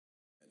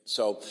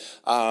So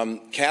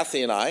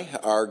Kathy and I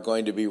are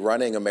going to be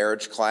running a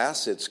marriage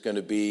class. It's going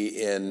to be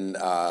in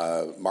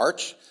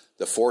March,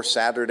 the 4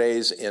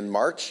 Saturdays in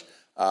March,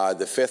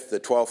 the 5th, the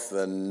 12th,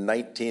 the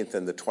 19th,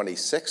 and the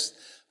 26th.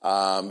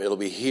 It'll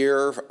be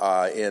here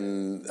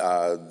in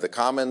the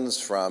Commons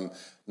from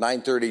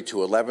 9:30 to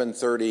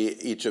 11:30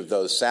 each of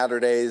those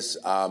Saturdays.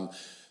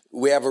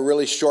 We have a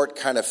really short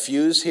kind of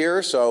fuse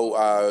here,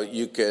 so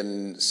you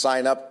can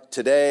sign up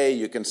today,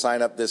 you can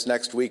sign up this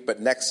next week, but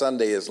next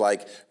Sunday is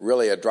like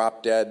really a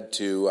drop dead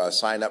to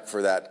sign up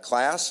for that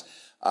class.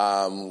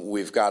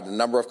 We've got a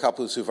number of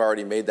couples who've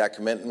already made that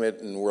commitment,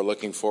 and we're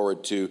looking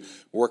forward to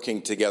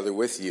working together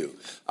with you.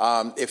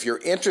 If you're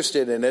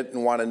interested in it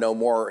and want to know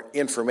more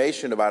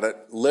information about it,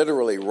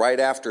 literally right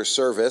after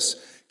service,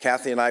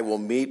 Kathy and I will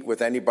meet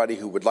with anybody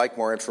who would like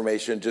more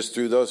information just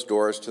through those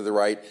doors to the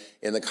right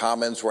in the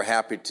Commons. We're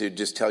happy to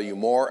just tell you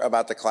more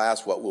about the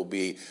class, what we'll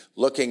be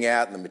looking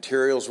at, and the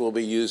materials we'll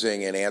be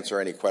using, and answer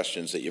any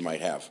questions that you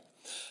might have.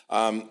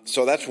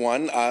 So that's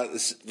one.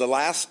 The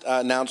last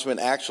announcement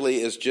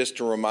actually is just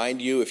to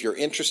remind you, if you're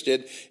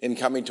interested in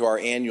coming to our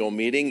annual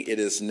meeting, it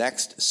is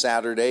next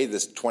Saturday, the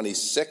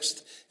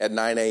 26th, at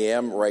 9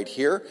 a.m. right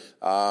here.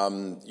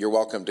 You're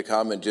welcome to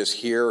come and just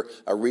hear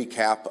a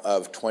recap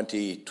of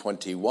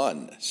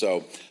 2021.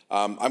 So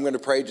I'm going to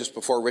pray just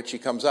before Richie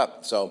comes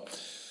up. So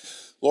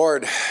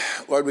Lord,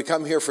 we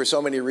come here for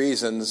so many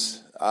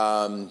reasons.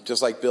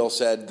 Just like Bill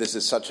said, this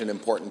is such an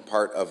important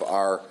part of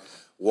our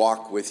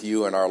walk with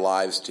you and our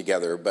lives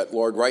together. But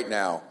Lord, right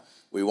now,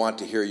 we want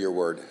to hear your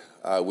word.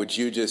 Would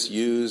you just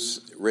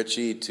use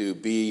Richie to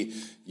be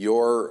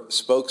your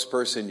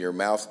spokesperson, your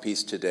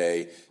mouthpiece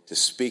today, to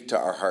speak to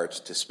our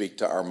hearts, to speak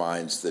to our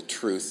minds the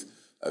truth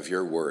of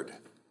your word.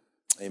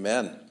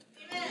 Amen.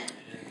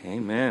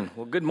 Amen.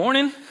 Well, good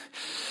morning.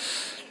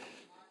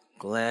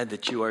 Glad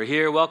that you are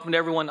here. Welcome to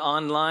everyone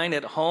online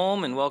at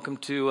home, and welcome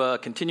to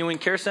Continuing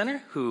Care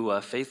Center, who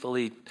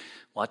faithfully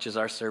watches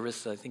our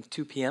service, I think,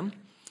 2 p.m.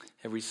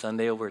 every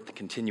Sunday over at the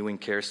Continuing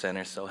Care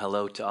Center. So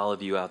hello to all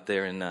of you out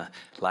there in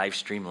live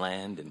stream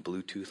land and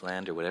Bluetooth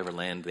land or whatever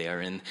land they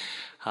are in.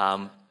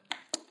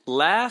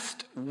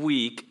 Last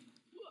week,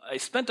 I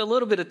spent a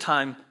little bit of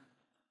time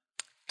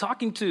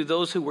talking to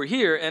those who were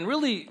here and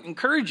really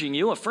encouraging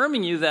you,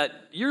 affirming you that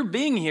your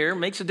being here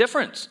makes a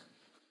difference,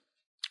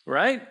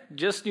 right?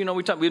 Just, we've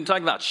been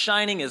talking about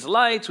shining as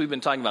lights. We've been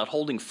talking about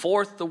holding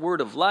forth the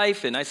word of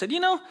life. And I said,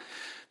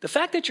 the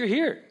fact that you're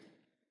here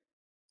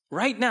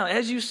right now,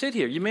 as you sit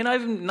here, you may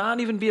not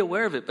even be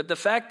aware of it, but the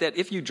fact that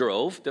if you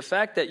drove, the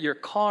fact that your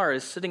car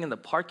is sitting in the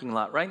parking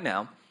lot right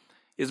now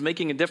is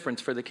making a difference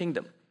for the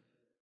kingdom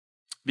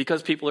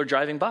because people are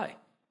driving by.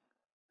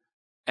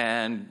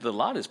 And the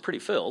lot is pretty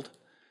filled,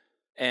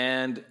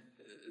 and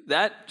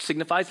that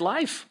signifies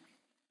life.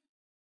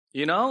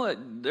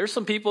 There's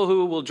some people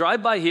who will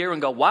drive by here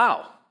and go,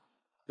 wow,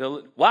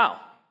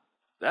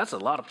 that's a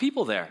lot of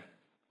people there.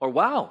 Or,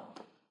 wow,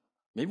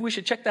 maybe we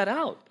should check that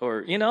out.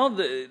 Or,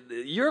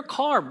 your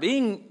car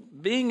being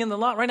in the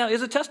lot right now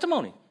is a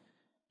testimony.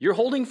 You're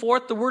holding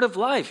forth the word of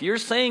life. You're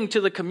saying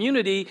to the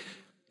community,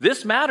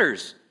 this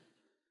matters.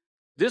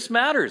 This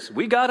matters.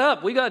 We got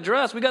up, we got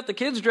dressed, we got the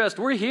kids dressed,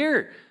 we're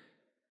here.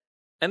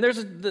 And there's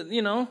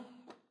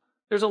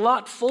a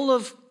lot full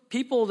of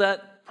people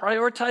that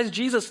prioritize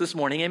Jesus this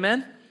morning,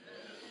 amen?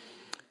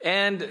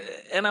 And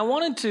I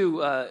wanted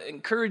to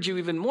encourage you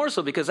even more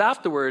so because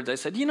afterwards I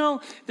said,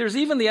 there's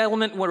even the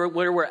element where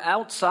we're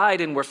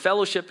outside and we're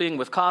fellowshipping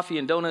with coffee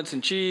and donuts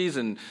and cheese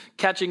and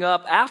catching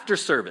up after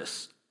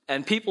service.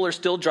 And people are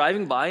still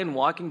driving by and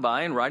walking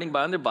by and riding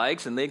by on their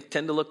bikes, and they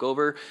tend to look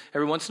over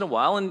every once in a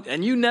while.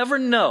 And you never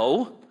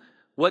know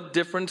what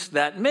difference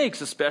that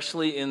makes,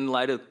 especially in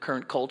light of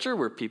current culture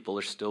where people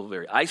are still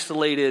very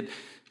isolated,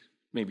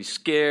 maybe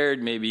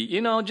scared, maybe,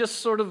 just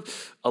sort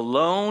of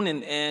alone.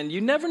 And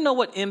you never know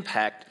what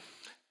impact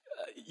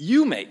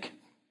you make.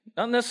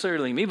 Not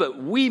necessarily me,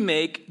 but we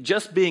make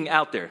just being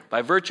out there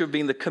by virtue of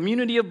being the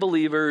community of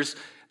believers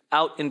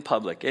out in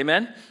public.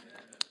 Amen?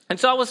 And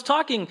so I was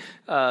talking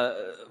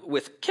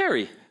with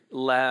Carrie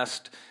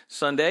last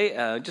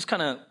Sunday, just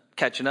kind of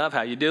catching up,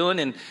 how you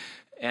doing?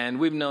 And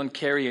we've known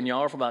Carrie and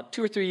y'all for about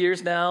 2 or 3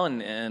 years now,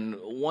 and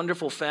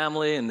wonderful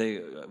family, and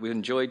we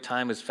enjoyed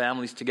time as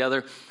families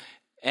together.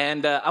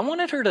 And I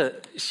wanted her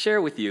to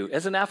share with you,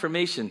 as an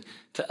affirmation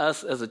to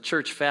us as a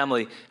church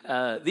family,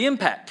 the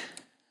impact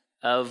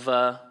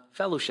of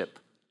fellowship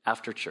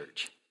after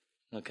church.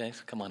 Okay,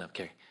 so come on up,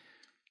 Carrie.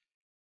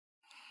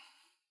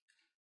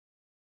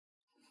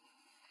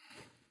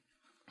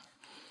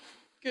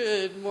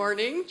 Good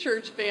morning,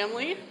 church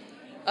family.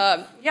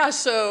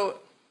 So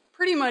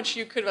pretty much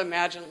you could have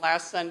imagined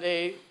last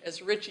Sunday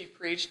as Richie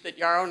preached that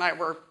Yarrow and I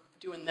were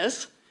doing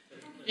this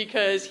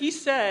because he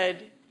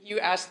said, you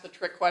asked the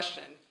trick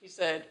question. He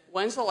said,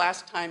 when's the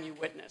last time you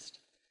witnessed?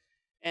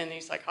 And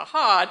he's like,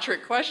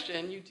 trick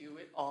question, you do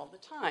it all the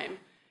time.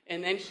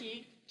 And then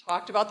he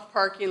talked about the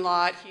parking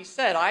lot. He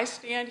said, I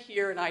stand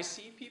here and I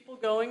see people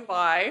going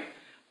by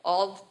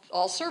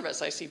all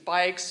service. I see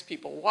bikes,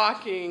 people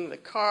walking, the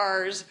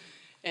cars.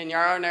 And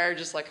Yarrow and I are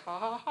just like,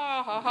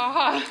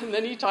 Yeah, and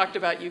then he talked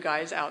about you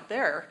guys out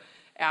there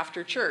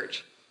after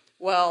church.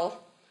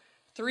 Well,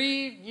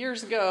 3.5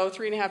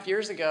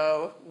 years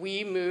ago,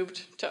 we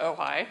moved to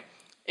Ojai,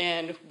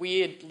 and we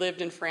had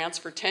lived in France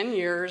for 10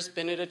 years,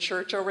 been at a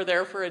church over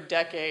there for a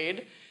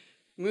decade.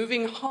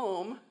 Moving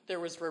home, there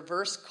was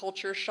reverse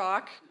culture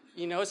shock.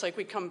 It's like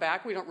we come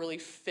back, we don't really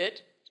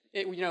fit,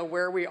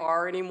 where we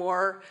are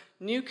anymore.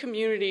 New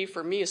community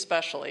for me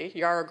especially.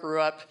 Yara grew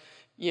up,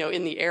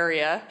 in the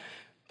area,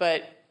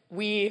 but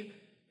we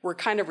were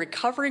kind of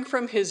recovering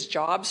from his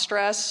job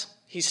stress.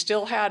 He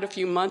still had a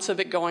few months of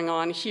it going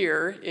on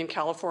here in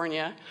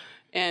California,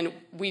 and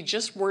we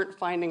just weren't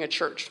finding a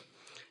church.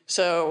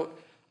 So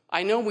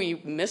I know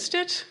we missed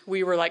it.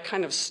 We were like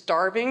kind of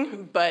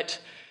starving, but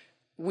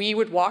we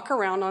would walk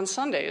around on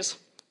Sundays,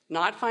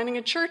 not finding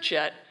a church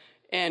yet,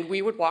 and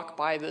we would walk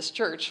by this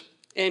church.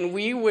 And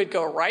we would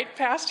go right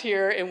past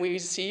here, and we'd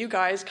see you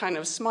guys kind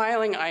of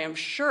smiling. I am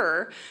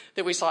sure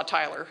that we saw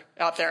Tyler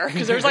out there,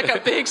 because there's like a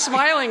big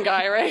smiling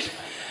guy, right?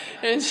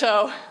 And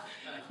so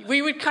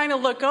we would kind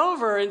of look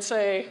over and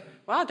say,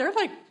 wow, they're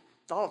like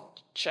all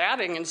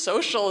chatting and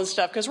social and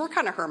stuff, because we're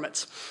kind of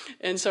hermits.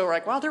 And so we're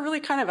like, wow, they're really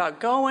kind of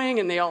outgoing,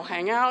 and they all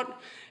hang out.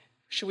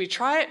 Should we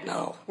try it?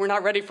 No, we're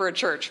not ready for a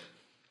church.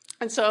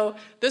 And so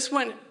this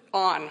went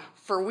on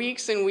for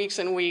weeks and weeks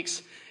and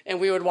weeks. And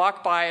we would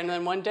walk by, and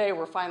then one day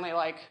we're finally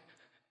like,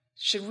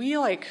 should we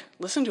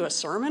listen to a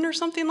sermon or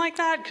something like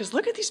that? Because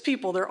look at these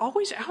people, they're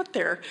always out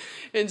there.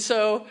 And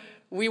so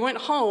we went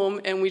home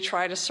and we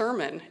tried a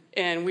sermon,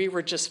 and we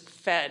were just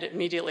fed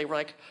immediately. We're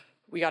like,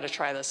 we got to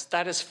try this.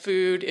 That is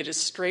food. It is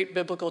straight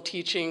biblical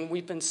teaching.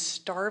 We've been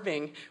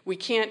starving. We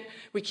can't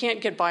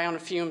get by on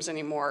fumes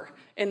anymore.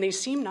 And they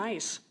seem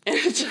nice.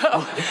 And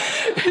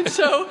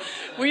so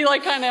we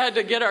kind of had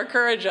to get our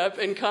courage up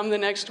and come the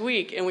next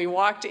week. And we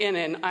walked in,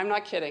 and I'm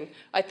not kidding.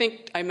 I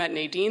think I met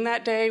Nadine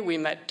that day. We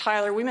met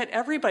Tyler. We met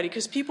everybody,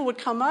 because people would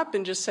come up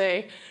and just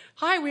say,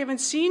 hi, we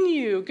haven't seen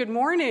you. Good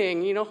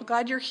morning.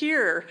 Glad you're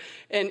here.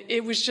 And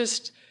it was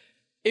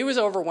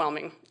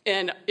overwhelming.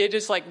 And it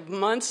is like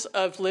months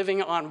of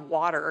living on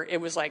water. It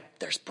was like,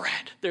 there's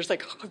bread. There's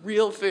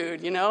real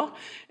food,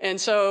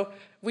 And so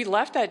we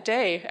left that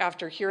day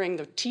after hearing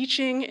the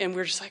teaching, and we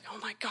were just like, oh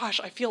my gosh,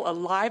 I feel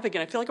alive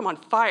again. I feel like I'm on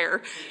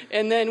fire.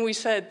 And then we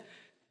said,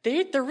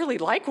 they really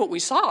like what we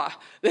saw.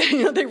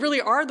 They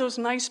really are those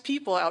nice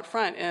people out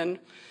front, and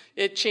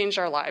it changed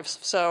our lives.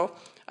 So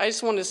I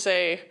just want to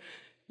say,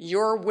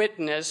 your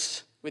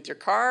witness with your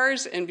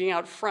cars and being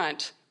out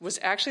front was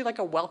actually like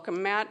a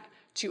welcome mat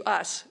to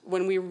us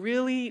when we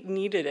really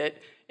needed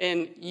it.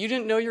 And you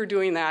didn't know you were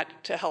doing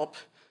that to help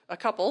a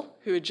couple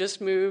who had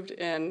just moved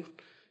and,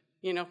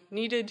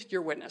 needed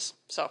your witness.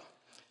 So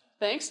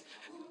thanks.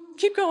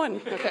 Keep going.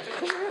 Okay.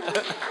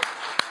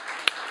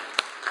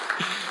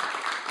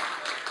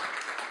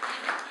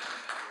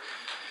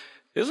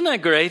 Isn't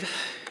that great?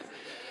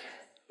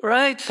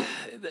 Right?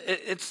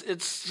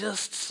 It's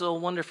just so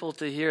wonderful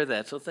to hear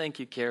that. So thank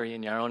you, Carrie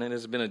and Yaron. It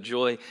has been a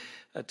joy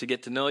to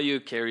get to know you.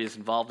 Carrie is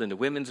involved in the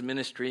women's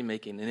ministry,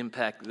 making an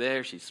impact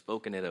there. She's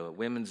spoken at a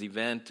women's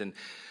event, and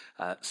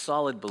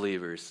solid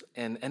believers.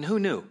 And who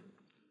knew?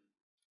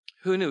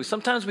 Who knew?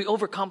 Sometimes we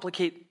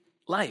overcomplicate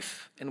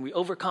life, and we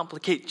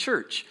overcomplicate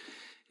church.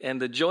 And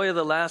the joy of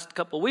the last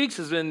couple of weeks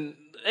has been,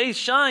 hey,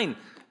 shine,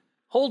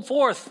 hold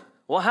forth.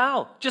 Well,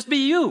 how? Just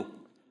be you.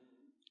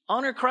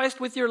 Honor Christ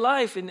with your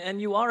life,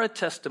 and you are a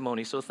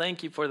testimony. So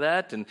thank you for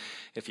that. And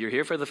if you're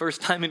here for the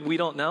first time and we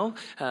don't know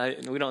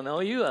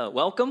you,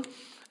 welcome.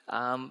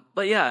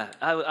 But yeah,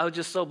 I was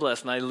just so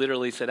blessed. And I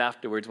literally said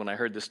afterwards when I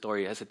heard the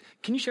story, I said,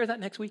 can you share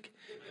that next week?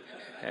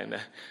 And,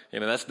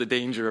 that's the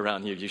danger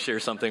around you. You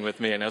share something with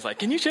me. And I was like,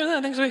 can you share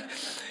that next week?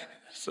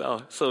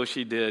 So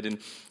she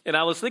did. And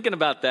I was thinking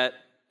about that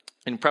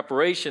in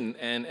preparation.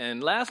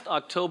 And last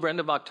October, end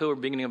of October,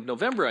 beginning of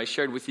November, I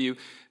shared with you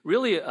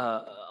really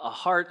a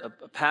heart,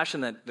 a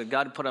passion that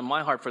God put on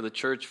my heart for the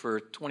church for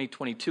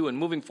 2022 and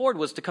moving forward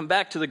was to come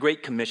back to the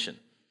Great Commission.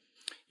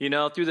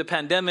 Through the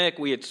pandemic,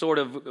 we had sort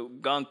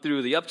of gone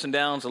through the ups and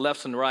downs, the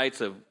lefts and rights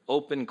of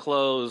open,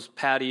 close,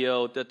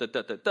 patio,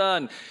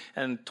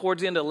 and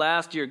towards the end of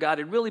last year, God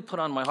had really put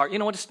on my heart,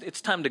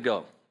 it's time to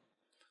go.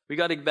 We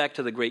got to get back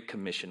to the Great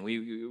Commission.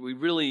 We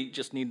really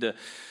just need to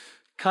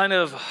kind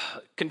of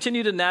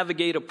continue to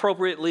navigate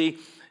appropriately,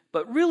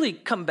 but really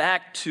come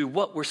back to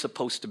what we're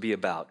supposed to be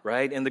about,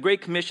 right? And the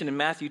Great Commission in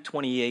Matthew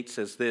 28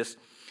 says this,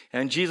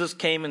 and Jesus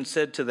came and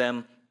said to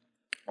them,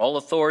 all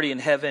authority in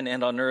heaven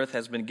and on earth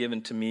has been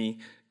given to me.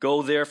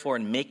 Go therefore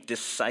and make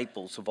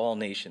disciples of all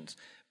nations,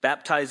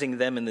 baptizing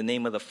them in the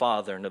name of the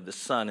Father and of the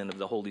Son and of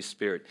the Holy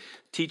Spirit,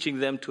 teaching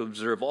them to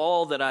observe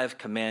all that I have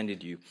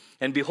commanded you.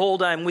 And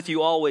behold, I am with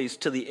you always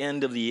to the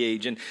end of the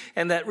age.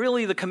 And that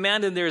really the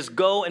command in there is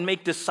go and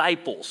make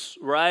disciples,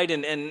 right?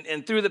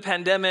 And through the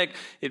pandemic,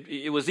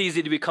 it was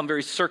easy to become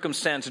very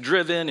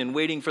circumstance-driven and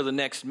waiting for the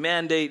next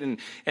mandate.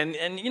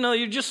 And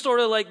you just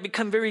sort of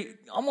become very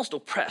almost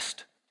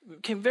oppressed.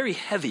 It became very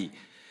heavy.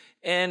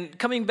 And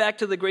coming back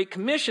to the Great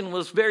Commission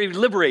was very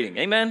liberating.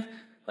 Amen?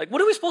 Like, what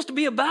are we supposed to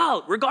be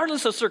about,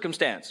 regardless of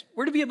circumstance?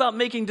 We're to be about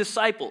making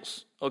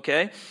disciples,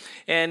 okay?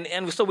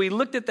 And so we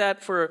looked at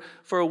that for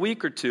a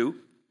week or two.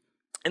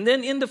 And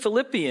then in the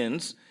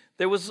Philippians,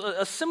 there was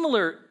a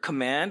similar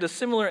command, a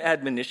similar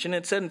admonition.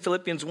 It said in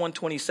Philippians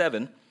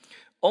 1:27,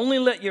 only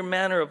let your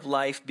manner of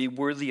life be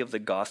worthy of the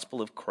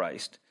gospel of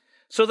Christ,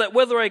 so that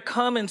whether I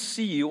come and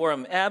see you or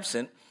am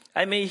absent,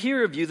 I may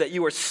hear of you that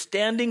you are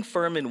standing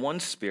firm in one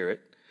spirit,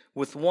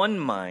 with one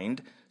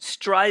mind,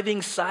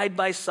 striving side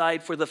by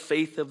side for the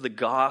faith of the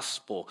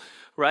gospel,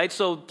 right?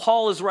 So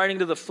Paul is writing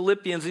to the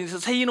Philippians and he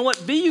says, hey, you know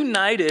what? Be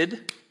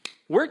united,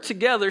 work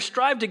together,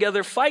 strive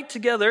together, fight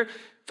together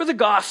for the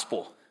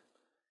gospel,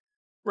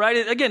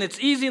 right? Again, it's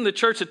easy in the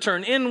church to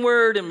turn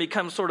inward and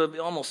become sort of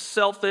almost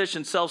selfish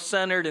and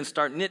self-centered and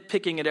start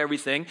nitpicking at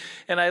everything.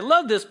 And I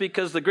love this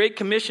because the Great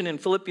Commission in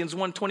Philippians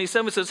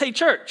 1:27 says, hey,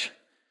 church,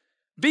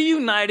 be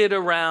united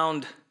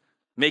around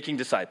making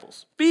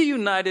disciples. Be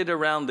united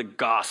around the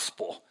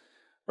gospel,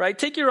 right?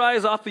 Take your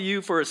eyes off of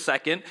you for a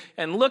second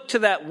and look to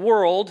that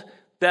world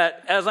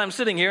that, as I'm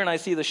sitting here and I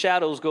see the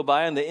shadows go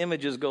by and the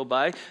images go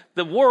by,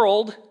 the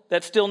world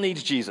that still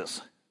needs Jesus.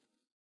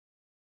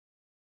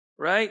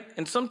 Right?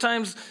 And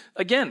sometimes,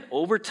 again,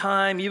 over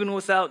time, even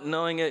without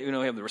knowing it, we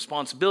have the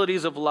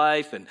responsibilities of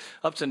life and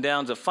ups and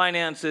downs of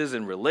finances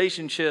and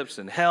relationships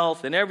and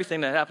health and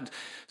everything that happens.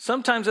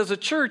 Sometimes as a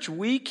church,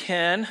 we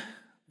can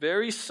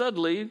very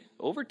subtly,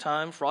 over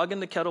time, frog in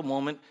the kettle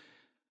moment,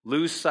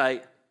 lose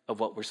sight of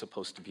what we're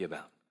supposed to be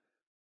about.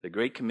 The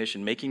Great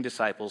Commission, making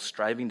disciples,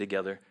 striving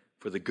together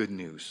for the good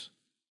news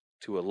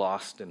to a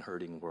lost and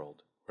hurting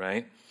world,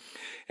 right?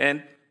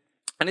 And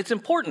it's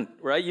important,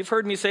 right? You've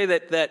heard me say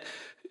that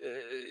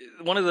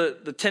one of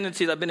the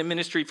tendencies, I've been in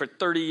ministry for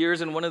 30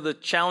 years, and one of the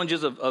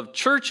challenges of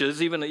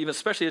churches, even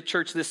especially a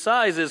church this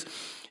size,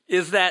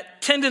 is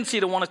that tendency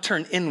to want to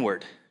turn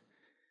inward,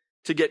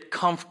 to get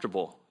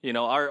comfortable.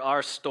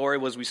 Our story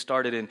was we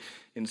started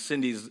in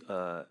Cindy's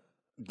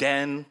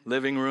den,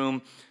 living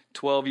room,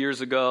 12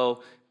 years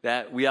ago.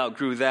 That we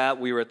outgrew that.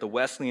 We were at the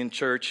Wesleyan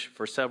Church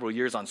for several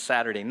years on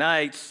Saturday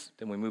nights.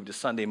 Then we moved to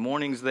Sunday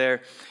mornings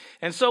there.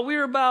 And so we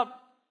were about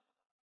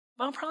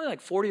probably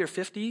like 40 or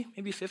 50,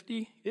 maybe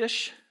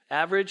 50-ish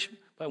average,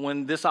 but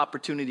when this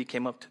opportunity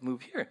came up to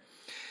move here.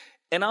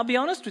 And I'll be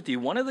honest with you,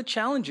 one of the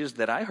challenges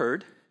that I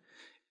heard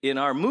in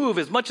our move,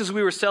 as much as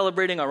we were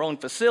celebrating our own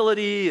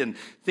facility and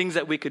things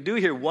that we could do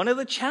here, one of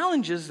the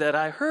challenges that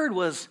I heard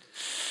was,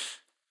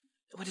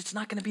 but it's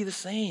not going to be the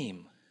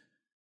same.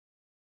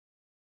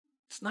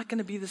 It's not going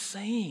to be the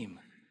same.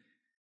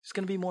 It's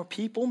going to be more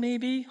people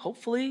maybe,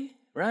 hopefully.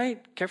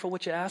 Right? Careful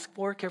what you ask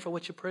for, careful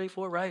what you pray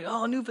for, right?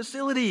 Oh, new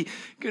facility.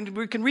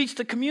 We can reach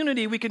the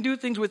community. We can do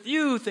things with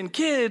youth and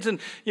kids and,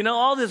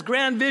 all this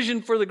grand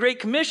vision for the Great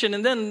Commission.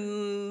 And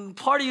then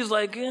part of you is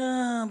like,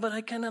 but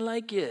I kind of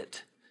like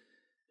it.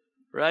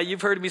 Right?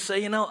 You've heard me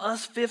say,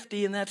 us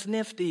 50 and that's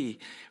nifty.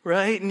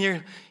 Right?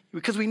 And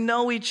because we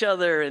know each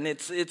other and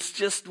it's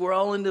just, we're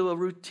all into a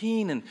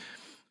routine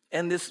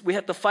and this, we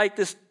have to fight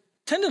this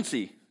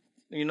tendency.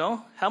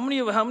 How many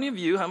of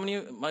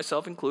you,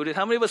 myself included,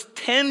 how many of us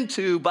tend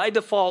to, by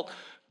default,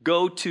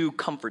 go to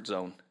comfort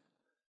zone?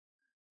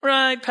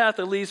 Right? Path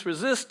of least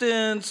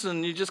resistance,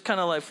 and you just kind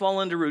of like fall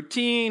into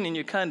routine, and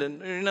you kind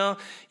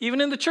of,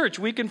 even in the church,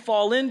 we can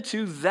fall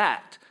into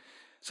that.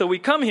 So we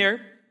come here,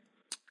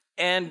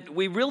 and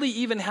we really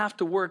even have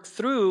to work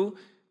through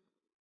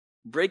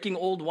breaking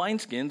old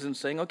wineskins and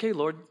saying, okay,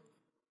 Lord,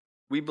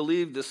 we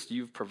believe this,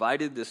 you've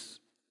provided this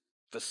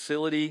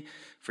facility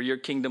for your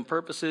kingdom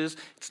purposes.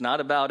 It's not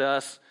about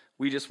us.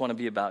 We just want to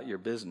be about your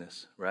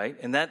business, right?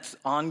 And that's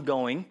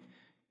ongoing.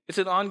 It's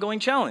an ongoing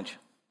challenge.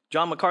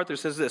 John MacArthur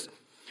says this,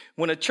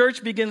 when a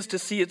church begins to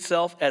see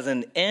itself as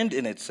an end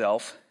in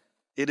itself,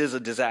 it is a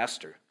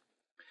disaster.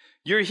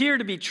 You're here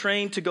to be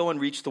trained to go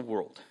and reach the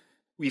world.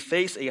 We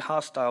face a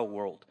hostile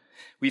world.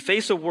 We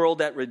face a world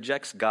that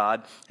rejects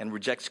God and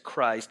rejects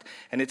Christ,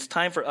 and it's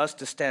time for us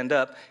to stand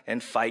up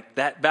and fight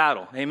that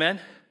battle.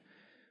 Amen?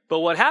 But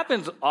what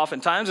happens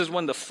oftentimes is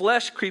when the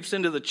flesh creeps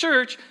into the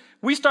church,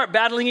 we start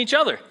battling each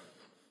other.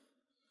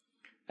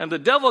 And the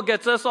devil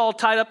gets us all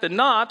tied up in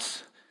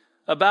knots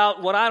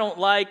about what I don't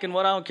like and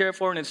what I don't care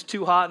for, and it's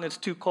too hot and it's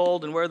too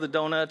cold, and where are the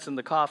donuts and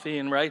the coffee,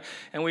 and right?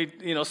 And we,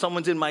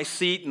 someone's in my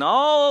seat and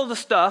all the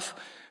stuff,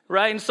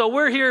 right? And so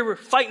we're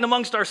fighting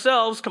amongst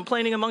ourselves,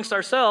 complaining amongst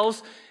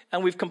ourselves,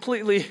 and we've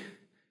completely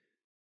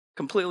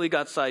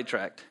got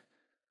sidetracked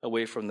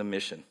away from the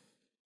mission,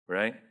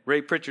 right?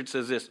 Ray Pritchard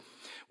says this,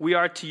 we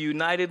are to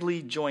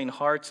unitedly join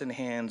hearts and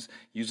hands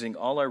using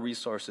all our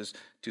resources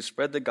to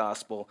spread the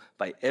gospel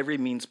by every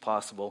means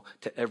possible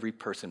to every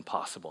person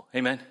possible.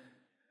 Amen?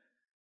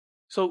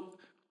 So,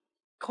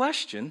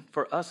 question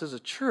for us as a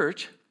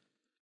church,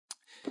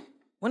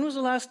 when was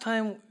the last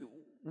time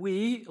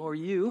we or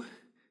you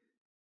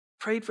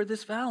prayed for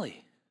this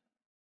valley?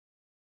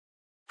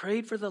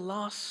 Prayed for the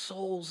lost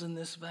souls in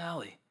this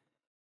valley?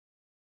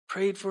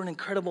 Prayed for an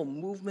incredible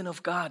movement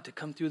of God to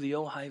come through the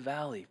Ojai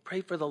Valley.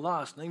 Prayed for the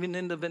lost, even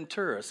into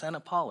Ventura, Santa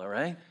Paula,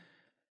 right?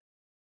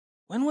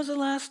 When was the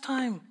last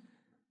time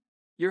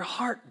Your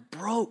heart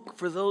broke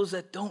for those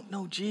that don't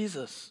know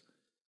Jesus.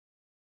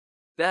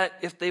 That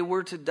if they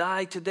were to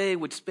die today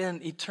would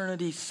spend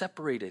eternity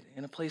separated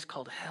in a place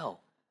called hell.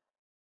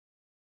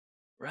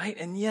 Right?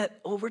 And yet,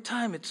 over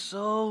time, it's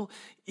so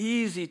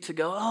easy to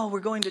go, oh, we're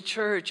going to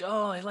church.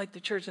 Oh, I like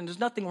the church. And there's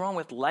nothing wrong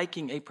with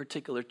liking a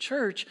particular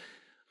church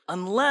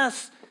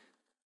unless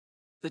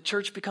the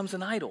church becomes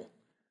an idol.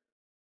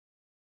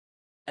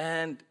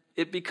 And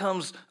it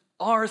becomes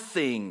our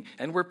thing,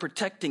 and we're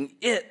protecting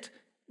it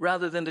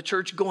rather than the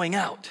church going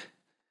out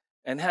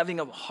and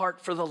having a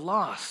heart for the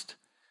lost.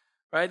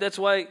 Right? That's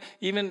why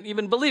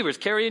even believers,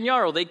 Carrie and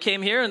Yarrow, they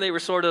came here and they were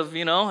sort of,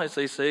 as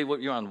they say,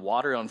 you're on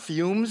water, on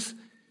fumes.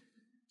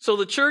 So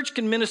the church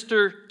can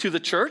minister to the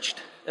church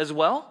as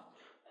well,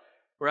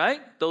 right?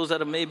 Those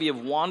that maybe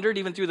have wandered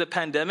even through the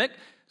pandemic.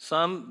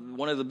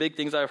 One of the big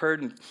things I've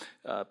heard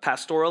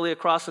pastorally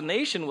across the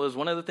nation was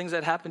one of the things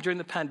that happened during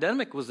the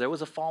pandemic was there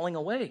was a falling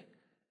away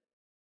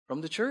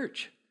from the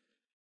church.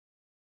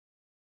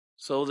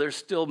 So there's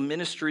still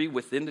ministry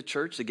within the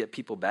church to get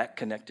people back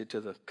connected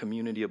to the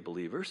community of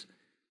believers,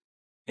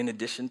 in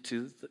addition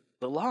to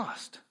the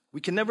lost.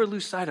 We can never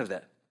lose sight of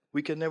that.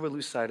 We can never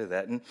lose sight of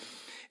that.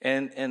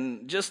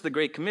 And just the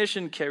Great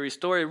Commission, Carrie's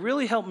story,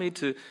 really helped me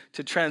to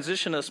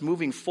transition us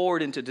moving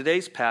forward into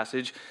today's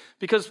passage,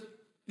 because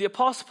the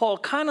Apostle Paul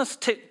kind of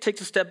takes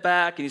a step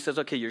back and he says,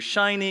 okay, you're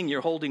shining, you're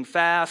holding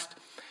fast.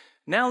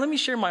 Now let me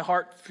share my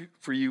heart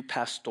for you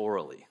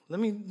pastorally. Let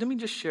me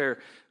just share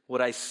what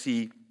I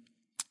see,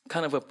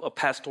 kind of a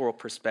pastoral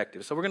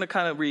perspective. So we're going to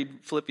kind of read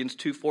Philippians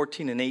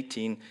 2:14 and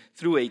 18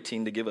 through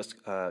 18 to give us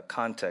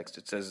context.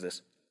 It says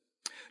this: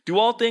 do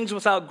all things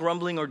without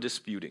grumbling or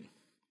disputing,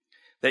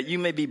 that you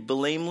may be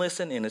blameless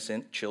and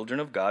innocent,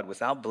 children of God,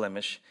 without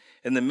blemish,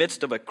 in the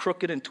midst of a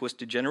crooked and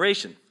twisted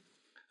generation,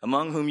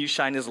 among whom you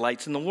shine as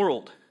lights in the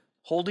world,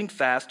 holding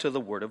fast to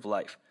the word of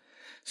life,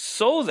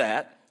 so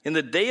that in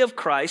the day of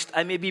Christ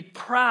I may be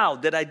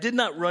proud that I did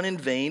not run in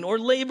vain or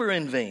labor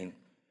in vain.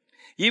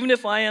 Even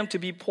if I am to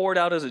be poured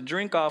out as a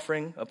drink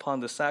offering upon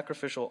the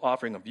sacrificial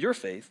offering of your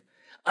faith,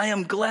 I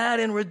am glad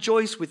and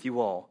rejoice with you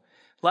all.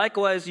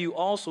 Likewise, you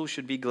also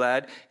should be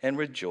glad and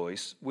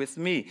rejoice with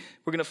me.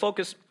 We're going to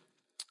focus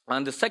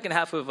on the second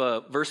half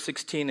of verse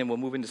 16, and we'll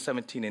move into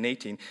 17 and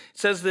 18. It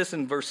says this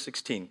in verse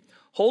 16: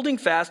 holding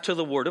fast to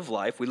the word of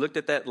life. We looked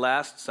at that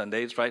last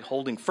Sunday. It's right,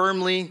 holding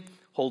firmly,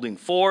 holding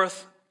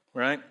forth,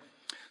 right?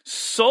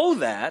 So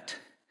that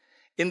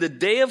in the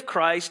day of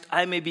Christ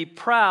I may be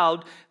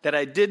proud that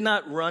I did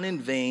not run in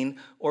vain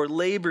or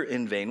labor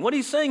in vain. What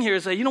he's saying here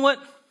is that, you know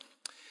what?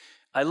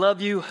 I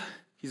love you.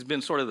 He's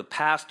been sort of the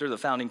pastor, the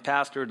founding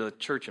pastor of the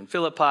church in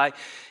Philippi.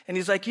 And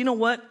he's like, you know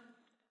what?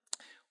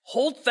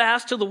 Hold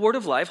fast to the word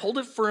of life. Hold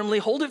it firmly.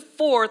 Hold it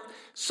forth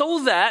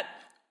so that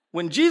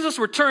when Jesus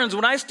returns,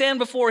 when I stand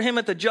before him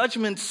at the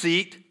judgment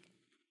seat,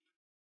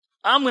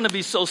 I'm going to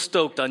be so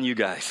stoked on you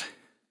guys.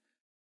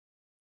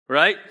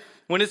 Right?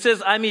 When it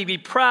says, I may be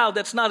proud,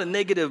 that's not a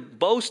negative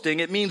boasting.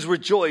 It means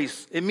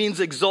rejoice. It means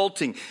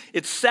exulting.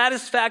 It's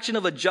satisfaction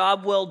of a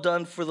job well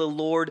done for the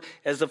Lord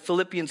as the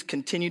Philippians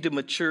continue to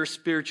mature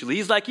spiritually.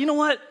 He's like, you know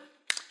what?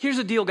 Here's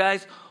the deal,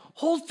 guys.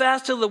 Hold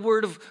fast to the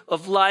word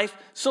of life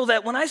so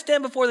that when I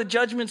stand before the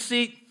judgment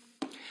seat,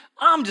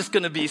 I'm just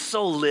going to be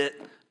so lit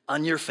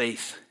on your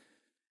faith,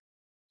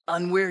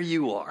 on where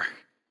you are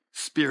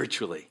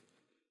spiritually,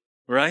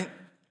 right?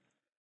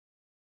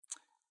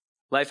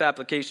 Life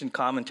Application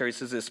Commentary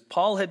says this: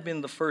 Paul had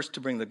been the first to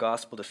bring the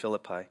gospel to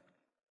Philippi.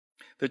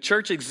 The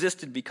church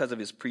existed because of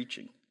his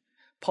preaching.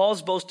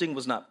 Paul's boasting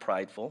was not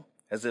prideful,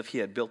 as if he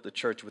had built the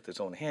church with his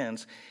own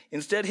hands.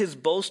 Instead, his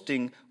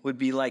boasting would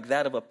be like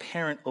that of a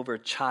parent over a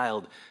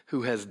child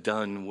who has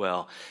done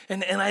well.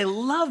 And I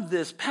love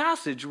this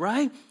passage,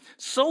 right?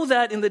 So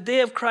that in the day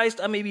of Christ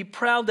I may be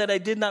proud that I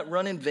did not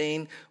run in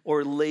vain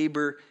or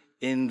labor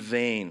in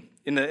vain.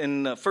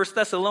 In 1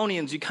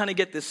 Thessalonians, you kind of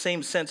get this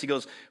same sense. He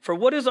goes, for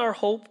what is our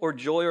hope or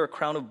joy or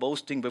crown of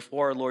boasting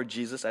before our Lord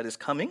Jesus at his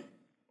coming?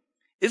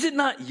 Is it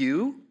not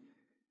you?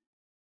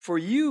 For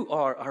you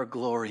are our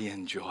glory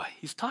and joy.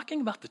 He's talking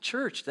about the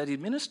church that he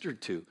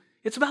ministered to.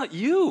 It's about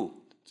you.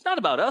 It's not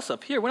about us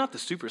up here. We're not the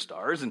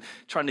superstars and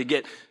trying to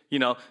get,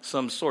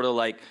 some sort of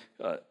like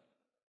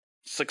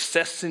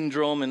success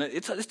syndrome. And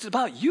it's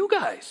about you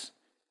guys,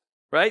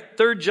 right?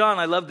 3 John,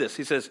 I love this.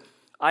 He says,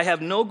 I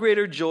have no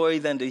greater joy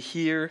than to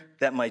hear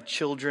that my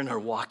children are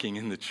walking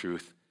in the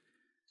truth.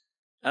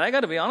 And I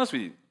got to be honest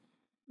with you,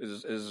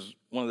 as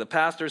one of the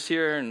pastors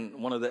here and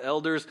one of the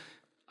elders,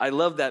 I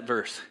love that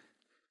verse.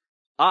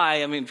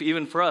 I mean,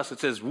 even for us, it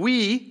says,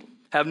 we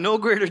have no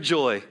greater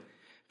joy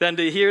than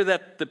to hear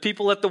that the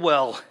people at the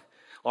well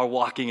are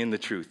walking in the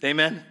truth.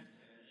 Amen?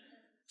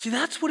 See,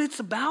 that's what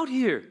it's about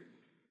here.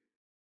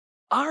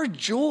 Our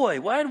joy.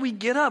 Why do we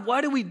get up?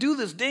 Why do we do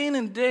this day in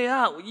and day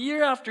out,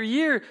 year after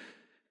year?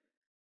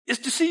 Is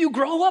to see you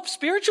grow up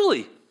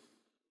spiritually.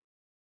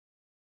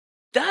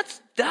 That's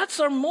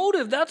our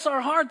motive. That's our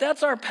heart.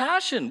 That's our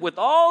passion. With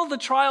all the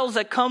trials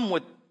that come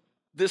with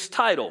this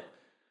title.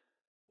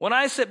 When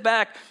I sit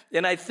back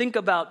and I think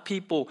about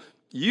people,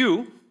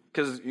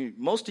 because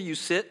most of you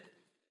sit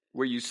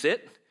where you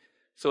sit.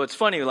 So it's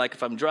funny, like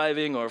if I'm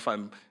driving or if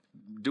I'm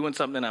doing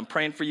something and I'm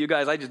praying for you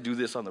guys, I just do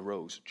this on the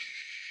rows.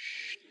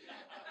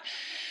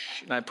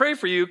 And I pray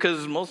for you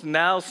because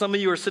now some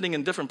of you are sitting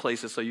in different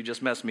places, so you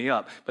just messed me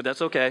up, but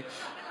that's okay.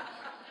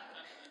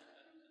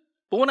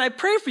 But when I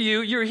pray for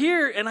you, you're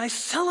here and I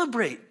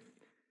celebrate.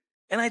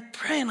 And I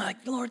pray and I'm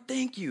like, Lord,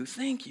 thank you,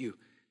 thank you.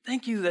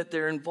 Thank you that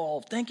they're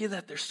involved. Thank you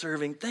that they're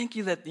serving. Thank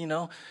you that,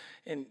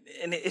 and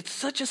it's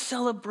such a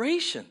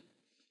celebration.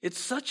 It's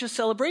such a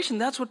celebration.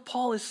 That's what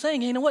Paul is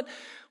saying. You know what?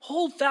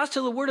 Hold fast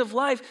to the word of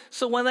life.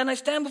 So when then I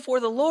stand before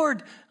the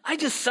Lord, I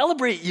just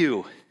celebrate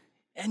you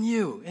and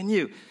you and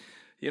you.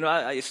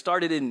 I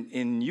started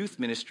in youth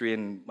ministry,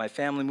 and my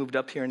family moved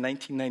up here in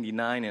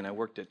 1999, and I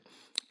worked at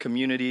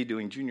Community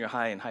doing junior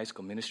high and high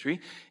school ministry.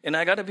 And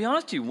I got to be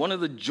honest with you, one of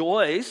the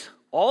joys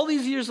all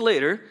these years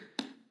later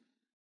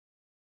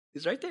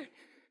is right there.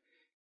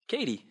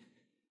 Katie.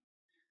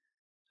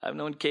 I've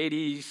known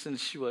Katie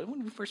since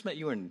when we first met,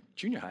 you were in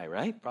junior high,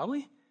 right?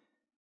 Probably.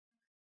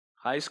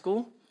 High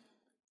school.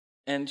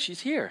 And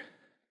she's here.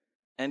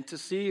 And to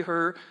see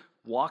her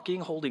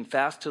walking, holding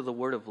fast to the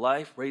word of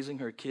life, raising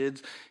her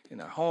kids in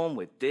our home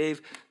with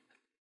Dave.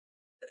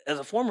 As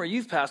a former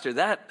youth pastor,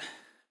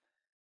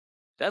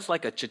 that's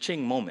like a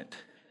cha-ching moment.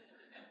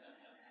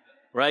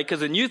 Right?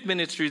 Because in youth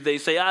ministries, they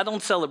say,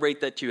 don't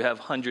celebrate that you have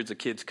hundreds of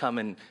kids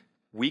coming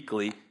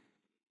weekly.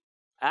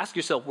 Ask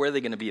yourself, where are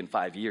they going to be in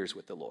 5 years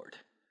with the Lord?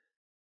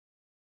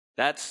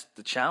 That's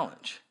the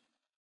challenge,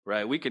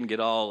 right? We can get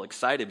all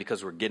excited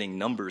because we're getting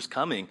numbers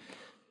coming,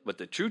 but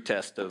the true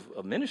test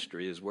of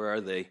ministry is, where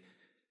are they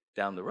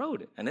down the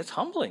road? And it's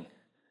humbling.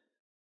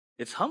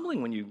 It's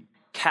humbling when you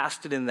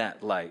cast it in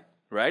that light,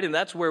 right? And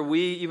that's where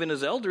we, even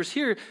as elders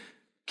here,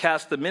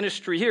 cast the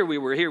ministry here. We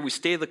were here, we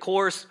stay the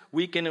course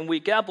week in and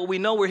week out, but we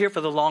know we're here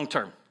for the long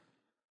term,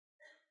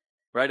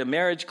 right? A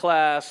marriage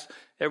class,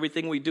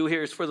 everything we do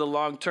here is for the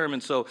long term.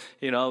 And so,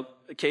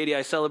 Katie,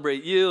 I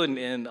celebrate you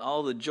and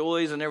all the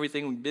joys and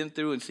everything we've been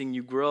through and seeing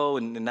you grow,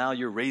 and now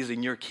you're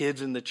raising your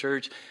kids in the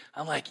church.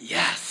 I'm like,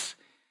 yes,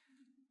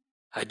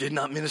 I did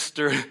not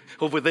minister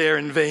over there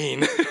in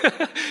vain.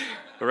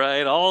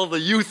 Right? All the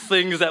youth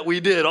things that we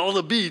did, all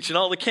the beach and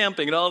all the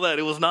camping and all that,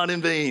 it was not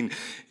in vain,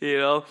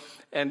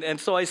 And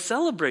so I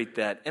celebrate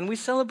that, and we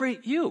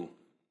celebrate you.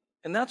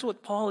 And that's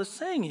what Paul is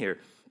saying here.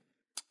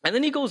 And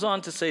then he goes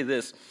on to say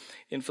this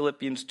in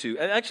Philippians 2.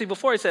 Actually,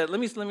 before I say it, let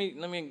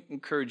me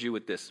encourage you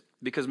with this,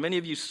 because many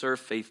of you serve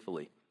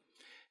faithfully.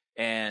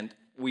 And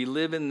we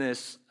live in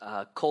this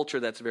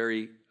culture that's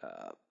very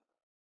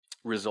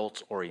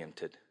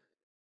results-oriented.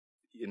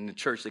 In the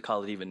church, they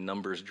call it even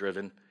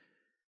numbers-driven,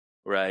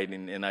 right?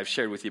 And I've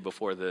shared with you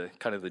before, the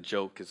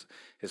joke is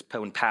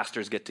when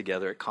pastors get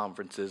together at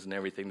conferences and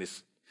everything,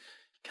 this,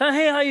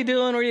 hey, how you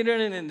doing? What are you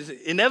doing? And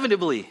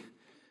inevitably,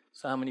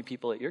 so how many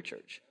people at your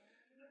church?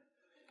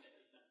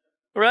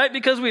 Right?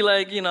 Because we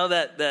like,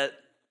 that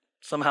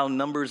somehow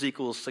numbers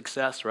equals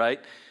success, right?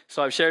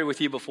 So I've shared with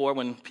you before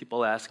when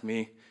people ask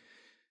me,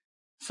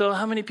 so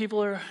how many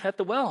people are at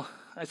the well?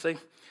 I say,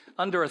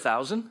 under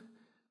 1,000.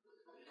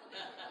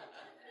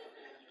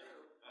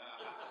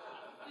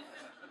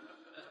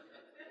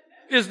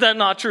 Is that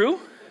not true?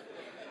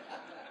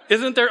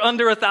 Isn't there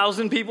under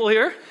 1,000 people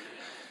here?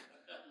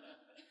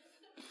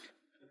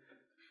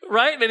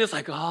 Right? And it's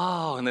like,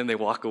 oh, and then they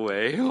walk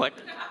away. Like,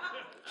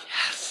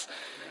 yes,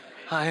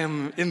 I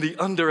am in the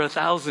under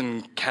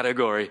 1,000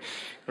 category,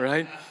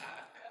 right?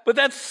 But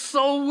that's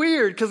so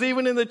weird, because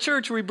even in the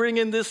church, we bring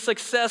in this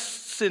success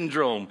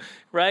syndrome,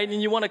 right?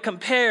 And you want to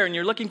compare, and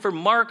you're looking for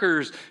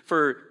markers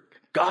for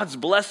God's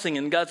blessing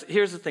and God's.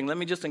 Here's the thing. Let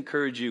me just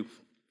encourage you,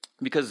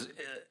 because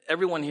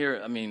everyone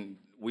here,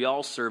 we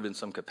all serve in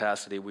some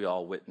capacity. We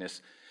all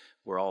witness.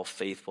 We're all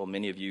faithful.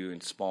 Many of you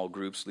in small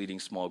groups, leading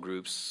small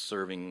groups,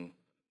 serving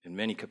in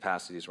many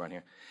capacities around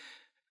here.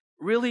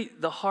 Really,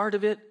 the heart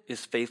of it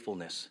is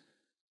faithfulness.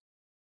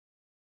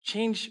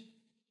 Change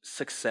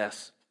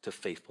success to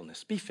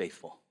faithfulness. Be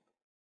faithful.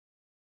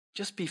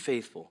 Just be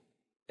faithful.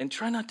 And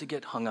try not to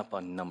get hung up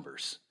on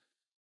numbers,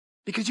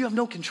 because you have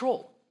no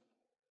control.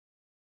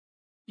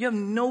 You have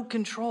no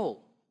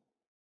control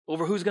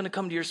over who's going to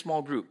come to your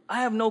small group.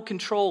 I have no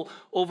control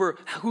over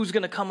who's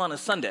going to come on a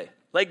Sunday.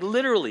 Like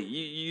literally,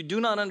 you do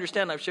not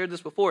understand. I've shared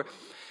this before.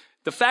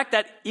 The fact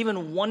that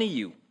even one of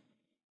you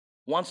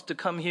wants to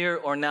come here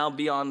or now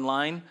be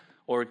online,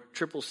 or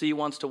Triple C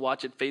wants to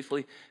watch it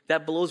faithfully,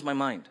 that blows my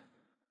mind.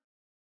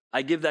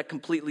 I give that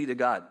completely to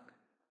God,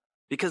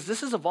 because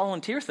this is a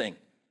volunteer thing.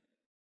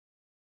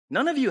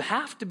 None of you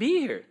have to be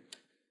here,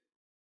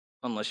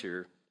 unless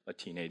you're a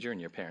teenager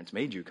and your parents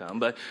made you come,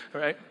 but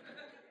right?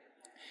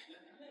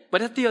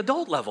 But at the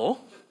adult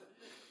level,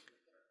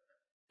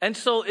 and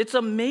so it's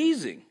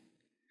amazing.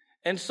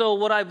 And so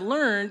what I've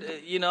learned,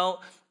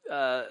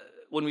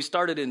 when we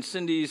started in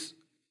Cindy's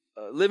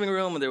living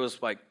room, and there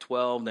was like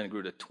 12, then it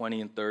grew to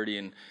 20 and 30,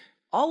 and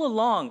all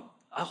along,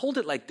 I hold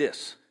it like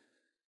this.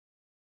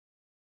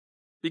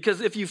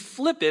 Because if you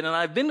flip it, and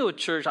I've been to a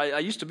church, I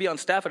used to be on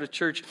staff at a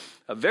church,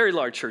 a very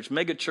large church,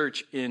 mega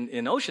church in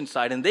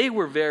Oceanside, and they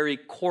were very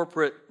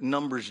corporate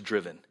numbers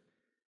driven.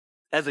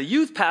 As a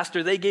youth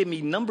pastor, they gave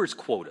me numbers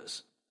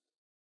quotas.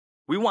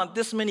 We want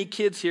this many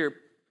kids here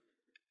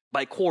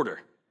by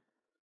quarter.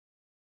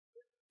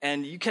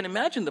 And you can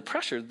imagine the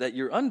pressure that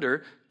you're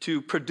under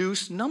to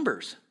produce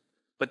numbers.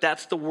 But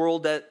that's the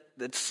world that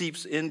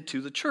seeps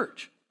into the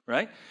church,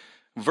 right?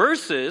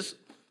 Versus,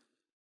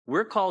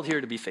 we're called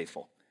here to be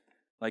faithful.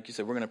 Like you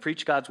said, we're going to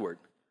preach God's word.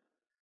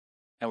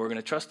 And we're going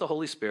to trust the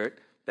Holy Spirit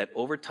that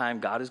over time,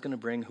 God is going to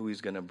bring who he's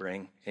going to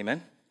bring.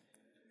 Amen?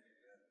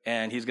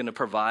 And he's going to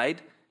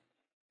provide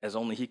as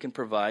only he can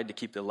provide to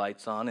keep the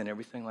lights on and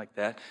everything like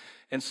that.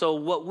 And so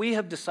what we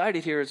have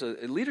decided here as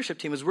a leadership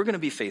team is we're going to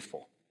be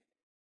faithful.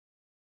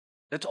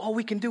 That's all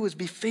we can do is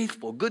be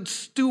faithful, good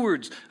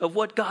stewards of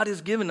what God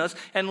has given us,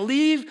 and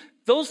leave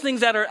those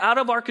things that are out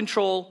of our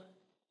control,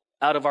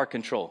 out of our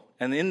control.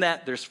 And in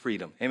that, there's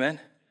freedom. Amen?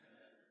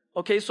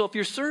 Okay, so if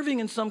you're serving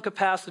in some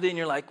capacity and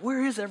you're like,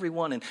 where is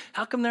everyone? And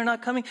how come they're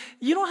not coming?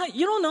 You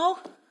don't know.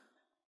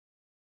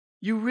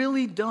 You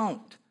really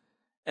don't.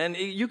 And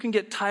you can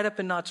get tied up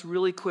in knots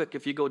really quick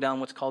if you go down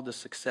what's called the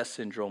success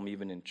syndrome,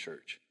 even in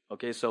church.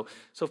 Okay, so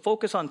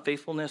focus on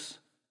faithfulness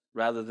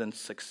rather than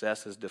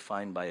success as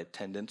defined by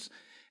attendance,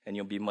 and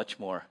you'll be much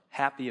more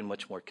happy and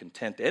much more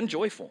content and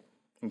joyful,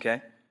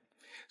 okay?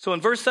 So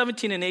in verse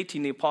 17 and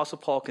 18, the Apostle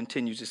Paul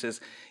continues. He says,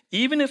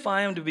 even if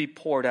I am to be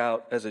poured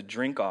out as a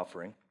drink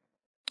offering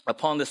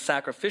upon the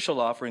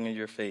sacrificial offering of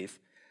your faith,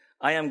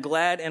 I am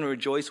glad and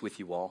rejoice with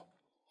you all.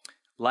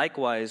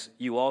 Likewise,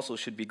 you also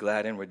should be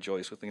glad and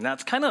rejoice with me. Now,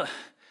 it's kind of,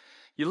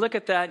 you look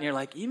at that and you're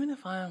like, even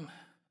if I'm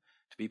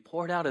to be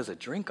poured out as a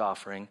drink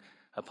offering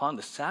upon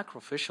the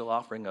sacrificial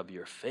offering of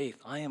your faith,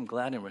 I am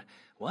glad and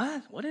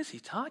what is he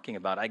talking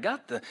about? I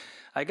got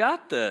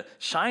the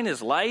shine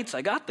as lights,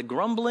 I got the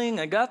grumbling,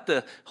 I got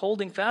the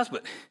holding fast,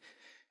 but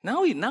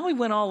now he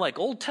went all like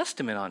Old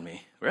Testament on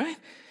me, right?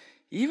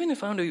 Even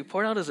if I'm to be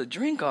poured out as a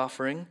drink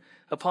offering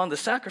upon the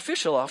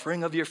sacrificial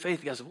offering of your faith.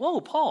 He goes, whoa,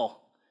 Paul.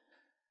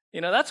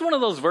 That's one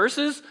of those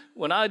verses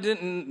when I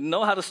didn't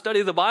know how to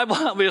study the Bible.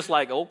 I was just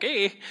like,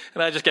 okay.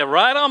 And I just kept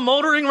right on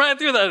motoring right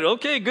through that.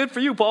 Okay, good for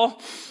you,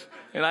 Paul.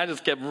 And I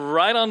just kept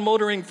right on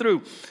motoring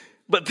through.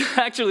 But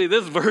actually,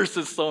 this verse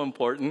is so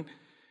important.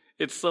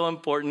 It's so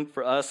important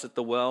for us at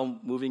the Well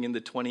moving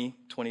into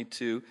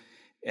 2022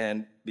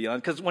 and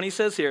beyond. Because when he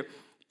says here,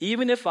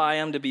 even if I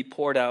am to be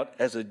poured out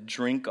as a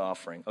drink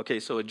offering. Okay,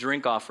 so a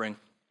drink offering,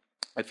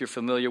 if you're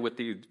familiar with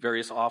the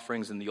various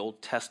offerings in the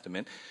Old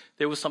Testament,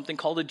 there was something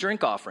called a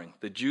drink offering.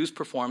 The Jews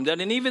performed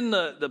that, and even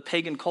the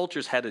pagan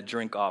cultures had a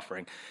drink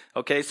offering.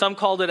 Okay, some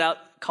call it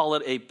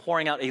a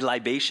pouring out a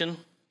libation.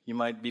 You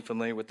might be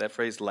familiar with that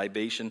phrase,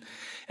 libation.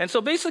 And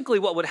so basically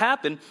what would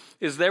happen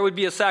is there would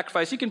be a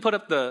sacrifice. You can put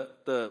up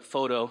the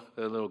photo,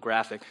 the little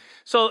graphic.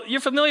 So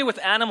you're familiar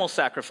with animal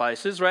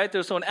sacrifices, right?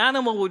 So an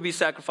animal would be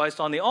sacrificed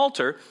on the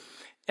altar,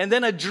 and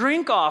then a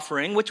drink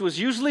offering, which was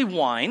usually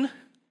wine,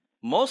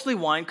 mostly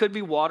wine, could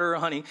be water or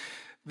honey.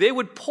 They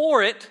would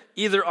pour it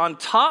either on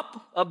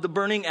top of the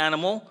burning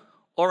animal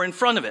or in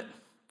front of it.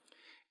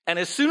 And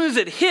as soon as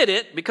it hit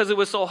it, because it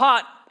was so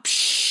hot,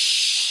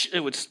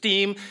 it would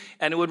steam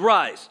and it would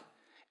rise.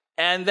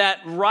 And that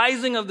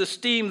rising of the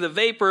steam, the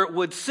vapor,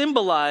 would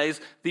symbolize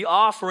the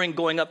offering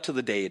going up to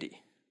the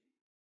deity.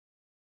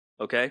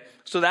 Okay?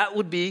 So that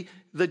would be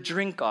the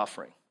drink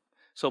offering.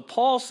 So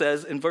Paul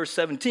says in verse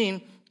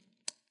 17,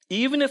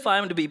 even if I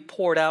am to be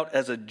poured out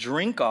as a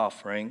drink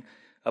offering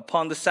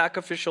upon the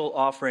sacrificial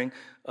offering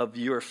of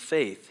your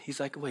faith. He's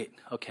like, wait,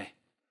 okay.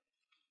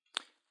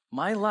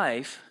 My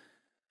life,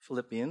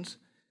 Philippians,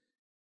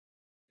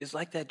 is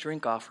like that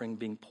drink offering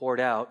being poured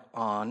out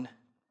on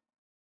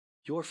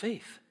your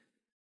faith.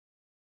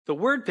 The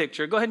word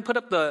picture, go ahead and put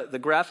up the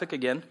graphic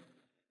again.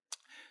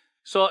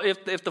 So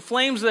if the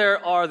flames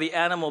there are the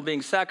animal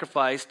being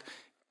sacrificed,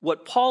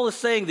 what Paul is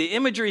saying, the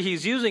imagery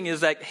he's using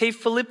is that, hey,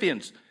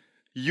 Philippians,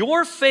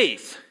 your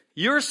faith,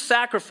 your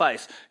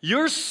sacrifice,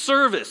 your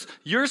service,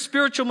 your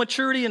spiritual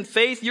maturity and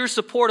faith, your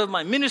support of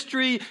my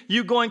ministry,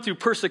 you going through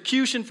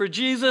persecution for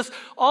Jesus,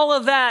 all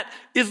of that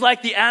is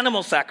like the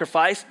animal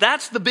sacrifice.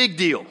 That's the big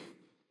deal.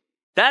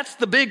 That's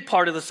the big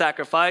part of the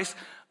sacrifice.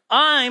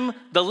 I'm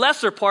the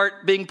lesser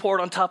part being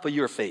poured on top of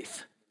your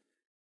faith.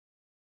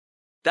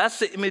 That's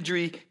the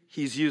imagery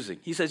he's using.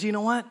 He says, you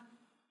know what?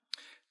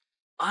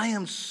 I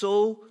am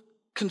so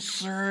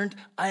concerned.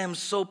 I am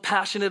so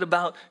passionate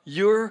about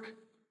your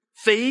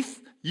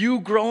faith,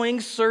 you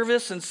growing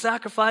service and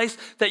sacrifice,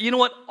 that you know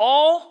what?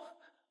 All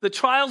the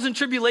trials and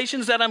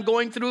tribulations that I'm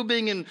going through,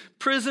 being in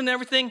prison and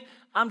everything,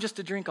 I'm just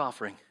a drink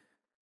offering.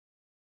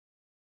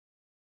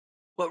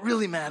 What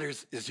really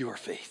matters is your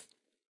faith.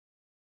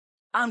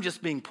 I'm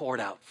just being poured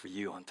out for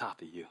you on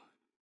top of you.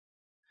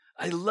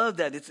 I love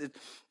that.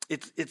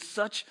 It's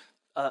such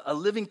a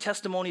living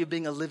testimony of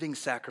being a living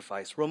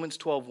sacrifice. Romans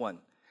 12:1.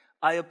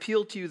 I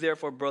appeal to you,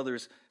 therefore,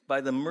 brothers,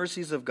 by the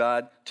mercies of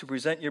God, to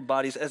present your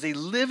bodies as a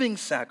living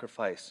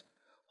sacrifice,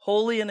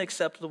 holy and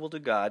acceptable to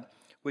God,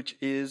 which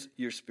is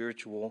your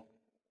spiritual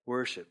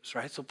worship.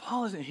 Right? So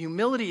Paul in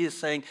humility is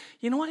saying,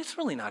 you know what? It's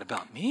really not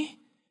about me.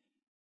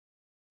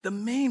 The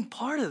main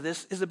part of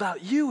this is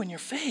about you and your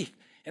faith.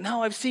 and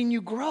how I've seen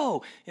you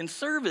grow in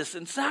service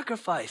and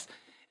sacrifice.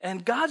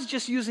 And God's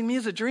just using me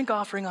as a drink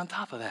offering on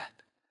top of that.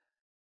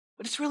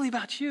 But it's really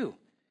about you.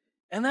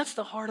 And that's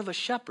the heart of a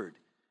shepherd.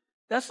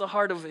 That's the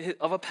heart of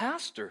a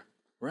pastor,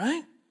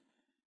 right?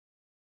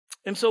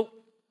 And so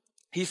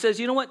he says,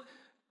 you know what?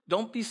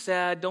 Don't be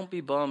sad, don't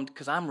be bummed,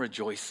 because I'm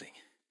rejoicing.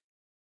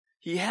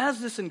 He has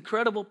this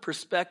incredible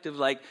perspective,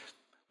 like,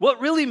 what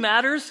really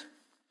matters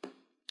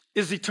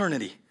is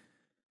eternity.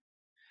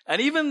 And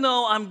even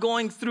though I'm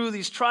going through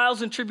these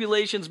trials and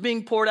tribulations,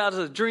 being poured out as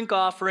a drink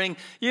offering,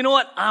 you know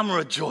what? I'm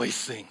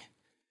rejoicing.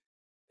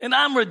 And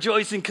I'm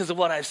rejoicing because of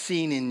what I've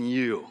seen in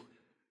you.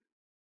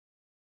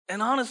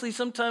 And honestly,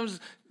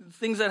 sometimes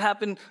things that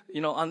happen,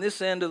 on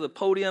this end of the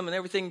podium and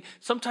everything,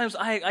 sometimes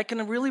I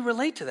can really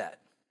relate to that.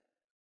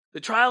 The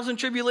trials and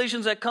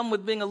tribulations that come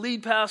with being a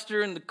lead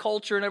pastor and the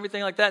culture and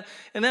everything like that.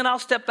 And then I'll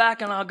step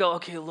back and I'll go,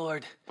 okay,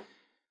 Lord,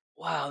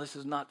 wow, this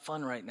is not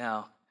fun right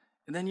now.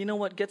 And then you know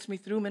what gets me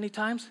through many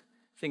times?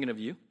 Thinking of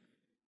you.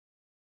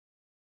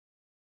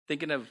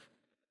 Thinking of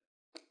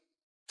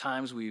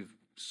times we've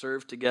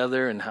served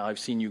together and how I've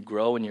seen you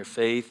grow in your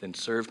faith and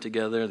serve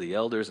together, the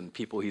elders and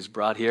people he's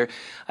brought here.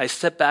 I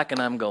step back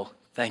and I'm go,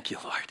 thank you,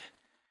 Lord.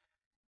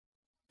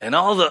 And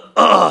all the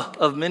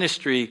of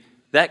ministry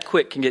that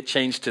quick can get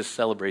changed to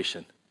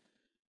celebration.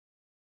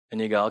 And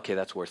you go, okay,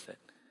 that's worth it.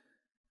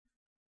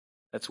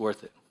 That's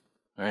worth it,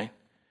 all right?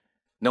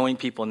 Knowing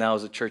people now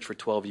as a church for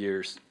 12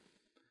 years,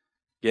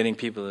 getting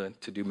people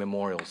to do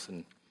memorials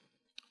and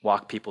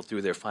walk people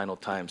through their final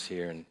times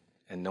here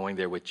and knowing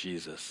they're with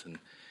Jesus and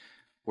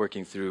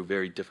working through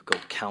very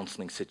difficult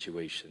counseling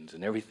situations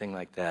and everything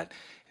like that.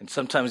 And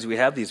sometimes we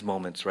have these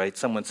moments, right?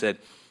 Someone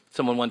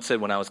once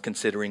said when I was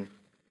considering,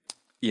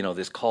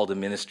 this call to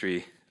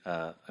ministry,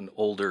 an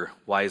older,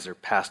 wiser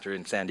pastor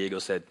in San Diego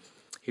said,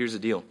 here's the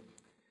deal.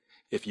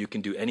 If you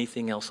can do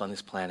anything else on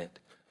this planet,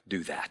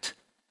 do that.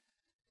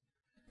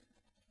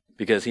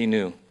 Because he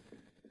knew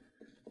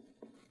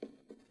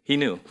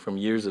from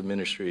years of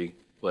ministry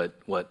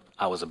what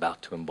I was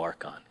about to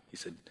embark on. He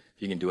said,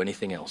 if you can do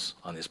anything else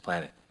on this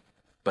planet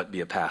but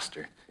be a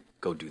pastor,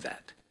 go do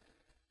that.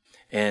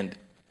 And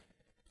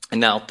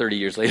now, 30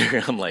 years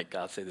later, I'm like,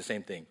 God, say the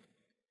same thing.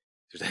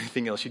 If there's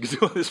anything else you can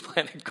do on this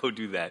planet, go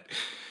do that.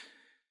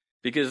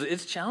 Because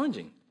it's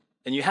challenging.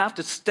 And you have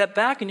to step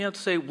back and you have to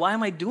say, why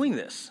am I doing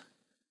this?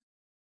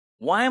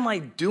 Why am I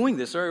doing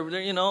this? Or,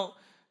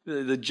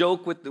 the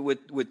joke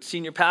with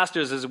senior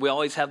pastors is we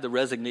always have the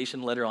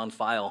resignation letter on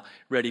file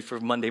ready for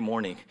Monday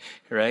morning,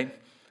 right?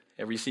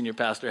 Every senior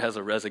pastor has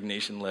a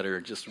resignation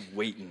letter just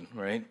waiting,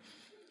 right?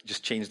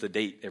 Just change the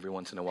date every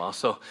once in a while.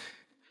 So,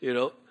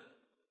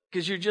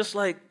 because you're just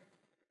like,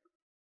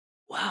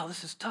 wow,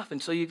 this is tough.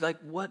 And so you're like,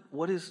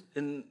 what is,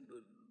 and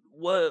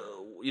what,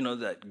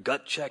 that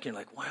gut check, you're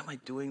like, why am I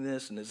doing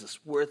this? And is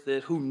this worth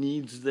it? Who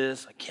needs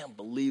this? I can't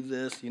believe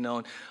this,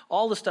 and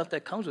all the stuff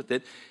that comes with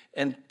it.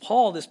 And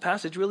Paul, this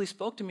passage really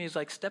spoke to me. Is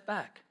like, step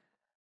back.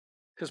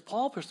 Because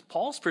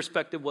Paul's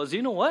perspective was,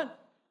 you know what?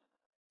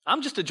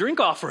 I'm just a drink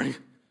offering.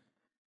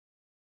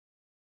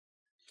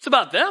 It's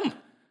about them.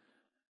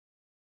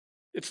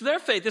 It's their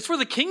faith. It's for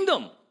the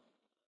kingdom.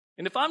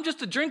 And if I'm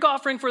just a drink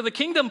offering for the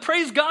kingdom,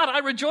 praise God, I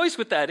rejoice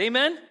with that.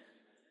 Amen?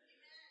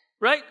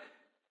 Right?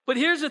 But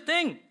here's the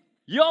thing.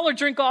 Y'all are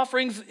drink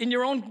offerings in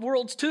your own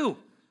worlds too.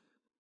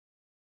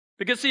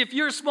 Because see, if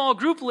you're a small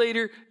group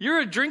leader, you're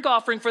a drink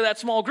offering for that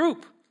small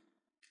group.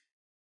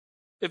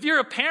 If you're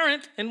a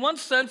parent, in one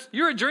sense,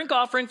 you're a drink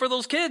offering for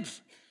those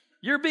kids.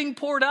 You're being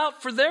poured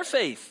out for their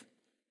faith.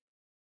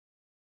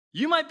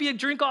 You might be a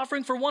drink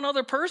offering for one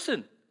other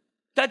person.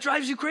 That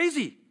drives you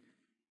crazy.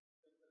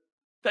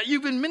 That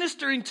you've been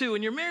ministering to,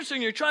 and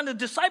you're trying to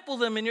disciple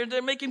them, and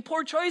they're making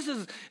poor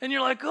choices, and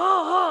you're like,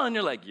 and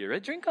you're like, you're a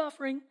drink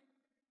offering.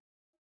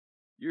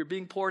 You're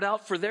being poured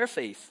out for their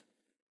faith.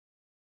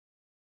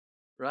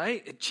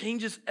 Right? It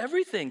changes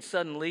everything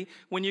suddenly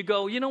when you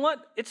go, you know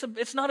what?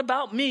 It's not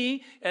about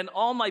me and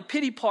all my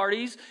pity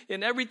parties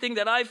and everything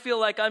that I feel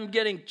like I'm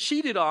getting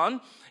cheated on,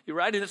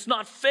 right? And it's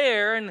not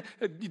fair and,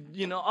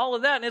 all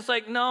of that. And it's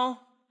like, no.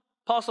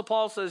 Apostle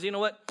Paul says, you know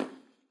what?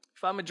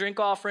 If I'm a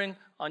drink offering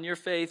on your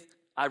faith,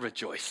 I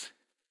rejoice.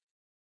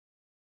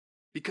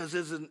 Because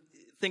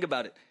think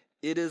about it.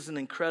 It is an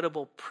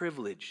incredible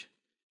privilege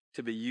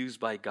to be used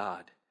by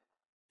God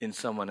in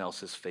someone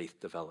else's faith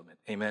development.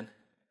 Amen?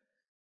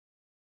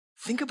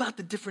 Think about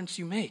the difference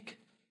you make.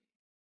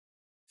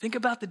 Think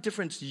about the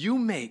difference you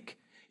make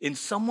in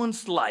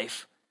someone's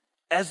life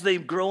as they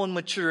grow and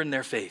mature in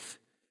their faith.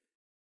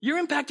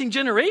 You're impacting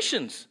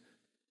generations.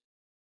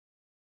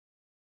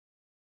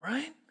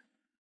 Right?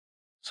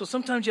 So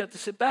sometimes you have to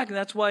sit back, and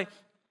that's why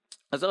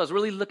as I was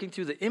really looking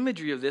through the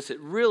imagery of this, it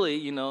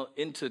really,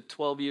 into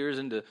 12 years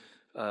into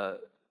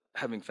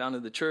having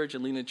founded the church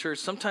and leading the church,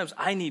 sometimes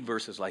I need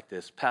verses like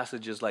this,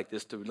 passages like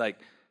this to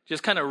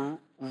just kind of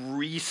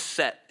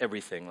reset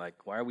everything. Like,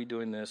 why are we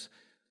doing this?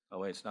 Oh,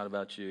 wait, it's not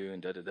about you,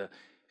 and da-da-da.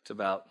 It's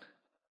about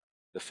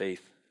the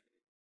faith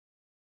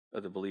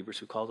of the believers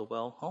who call the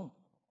well home.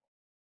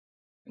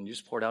 And you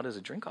just poured out as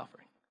a drink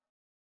offering.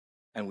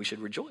 And we should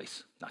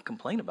rejoice, not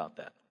complain about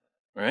that,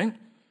 right?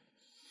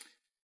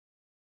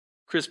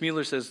 Chris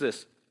Mueller says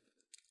this,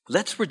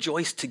 let's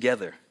rejoice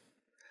together.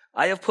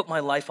 I have put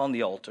my life on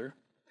the altar,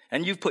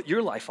 and you've put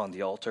your life on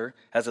the altar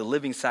as a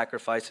living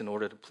sacrifice in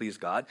order to please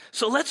God.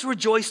 So let's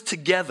rejoice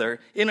together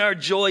in our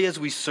joy as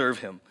we serve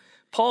him.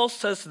 Paul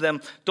says to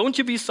them, don't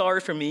you be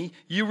sorry for me,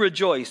 you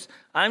rejoice.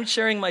 I'm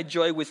sharing my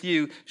joy with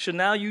you, so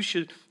now you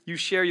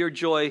share your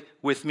joy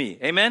with me.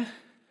 Amen?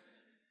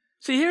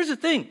 See, here's the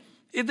thing.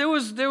 There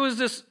was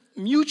this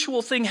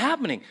mutual thing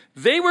happening.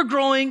 They were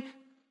growing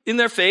in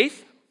their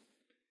faith.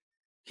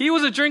 He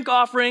was a drink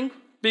offering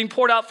being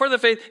poured out for the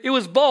faith. It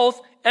was both.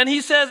 And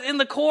he says in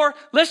the core,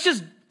 let's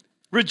just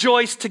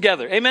rejoice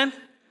together. Amen?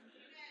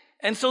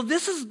 And so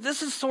this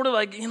is sort of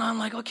like, I'm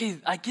like, okay,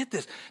 I get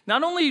this.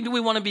 Not only do we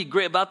want to be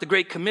great about the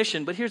Great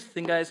Commission, but here's the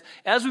thing, guys.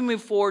 As we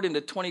move forward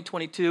into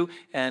 2022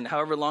 and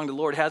however long the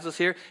Lord has us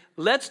here,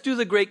 let's do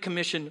the Great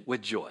Commission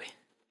with joy.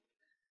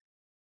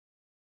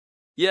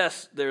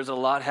 Yes, there's a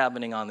lot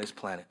happening on this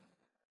planet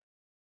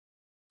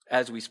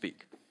as we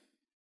speak.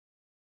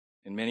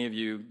 And many of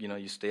you,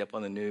 you stay up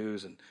on the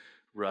news and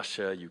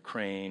Russia,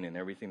 Ukraine, and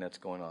everything that's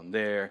going on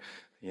there,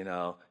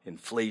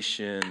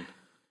 inflation,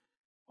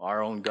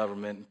 our own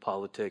government,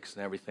 politics,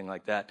 and everything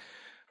like that,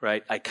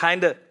 right?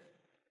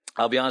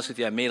 I'll be honest with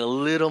you, I made a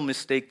little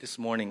mistake this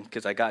morning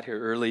because I got here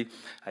early.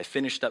 I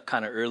finished up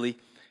kind of early,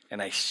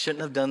 and I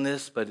shouldn't have done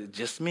this, but it's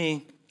just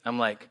me. I'm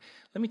like,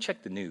 let me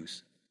check the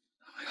news.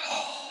 I'm like,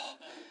 oh.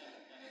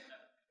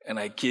 And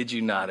I kid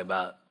you not,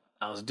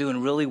 I was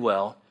doing really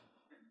well,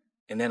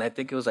 and then I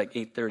think it was like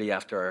 8:30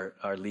 after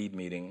our lead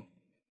meeting,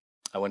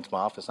 I went to my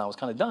office, and I was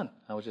kind of done.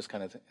 I was just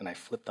and I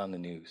flipped on the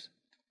news,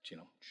 I'm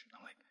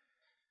like,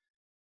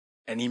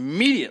 and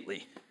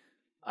immediately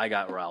I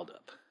got riled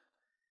up.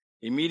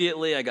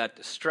 Immediately I got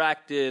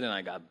distracted, and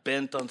I got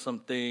bent on some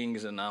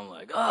things, and I'm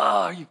like, oh,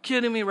 are you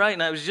kidding me, right?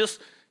 And I was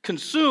just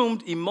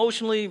consumed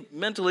emotionally,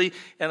 mentally,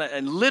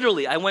 and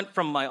literally I went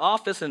from my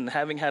office and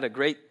having had a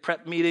great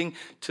prep meeting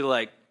to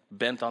like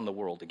bent on the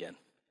world again.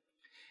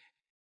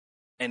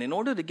 And in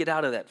order to get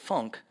out of that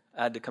funk,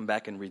 I had to come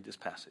back and read this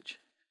passage.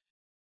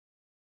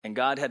 And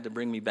God had to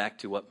bring me back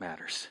to what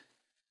matters.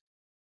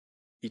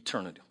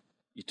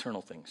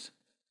 Eternal things.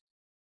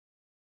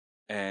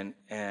 And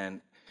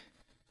I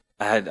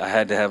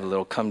had to have a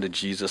little come to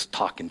Jesus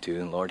talking to,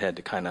 and the Lord had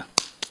to kind of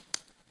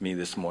me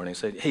this morning.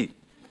 Said, hey,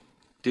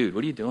 dude,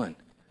 what are you doing?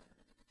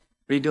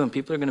 What are you doing?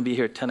 People are going to be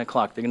here at 10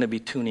 o'clock. They're going to be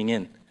tuning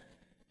in.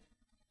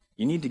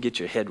 You need to get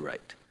your head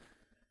right.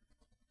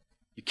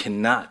 You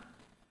cannot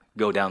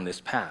go down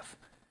this path.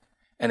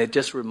 And it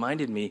just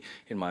reminded me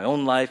in my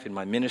own life, in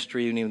my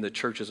ministry, and even the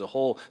church as a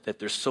whole, that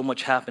there's so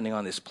much happening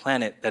on this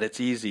planet that it's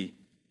easy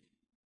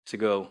to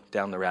go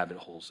down the rabbit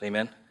holes.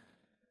 Amen?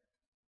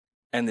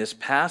 And this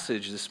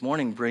passage this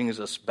morning brings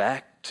us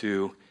back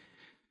to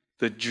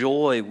the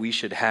joy we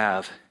should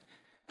have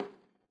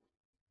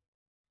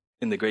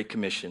in the Great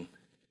Commission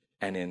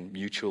and in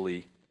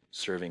mutually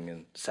serving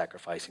and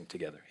sacrificing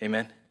together.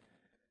 Amen?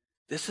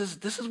 This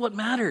is what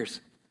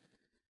matters.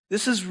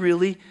 This is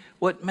really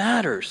what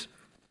matters.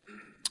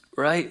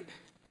 Right?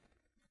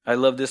 I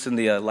love this in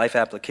the Life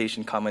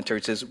Application Commentary.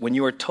 It says, when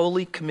you are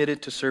totally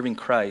committed to serving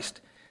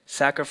Christ,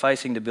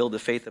 sacrificing to build the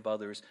faith of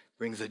others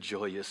brings a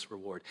joyous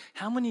reward.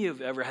 How many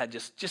have ever had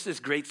just this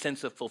great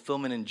sense of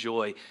fulfillment and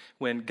joy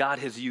when God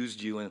has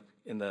used you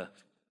in the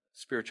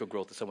spiritual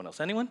growth of someone else?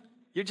 Anyone?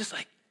 You're just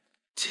like,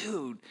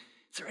 dude,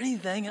 is there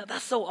anything?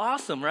 That's so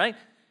awesome, right?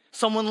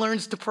 Someone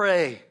learns to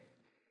pray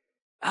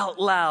out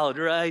loud,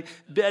 right?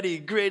 Betty,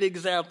 great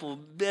example.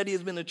 Betty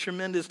has been a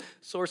tremendous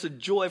source of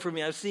joy for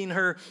me. I've seen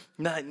her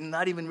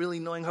not even really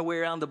knowing her way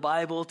around the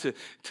Bible to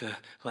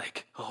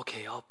like,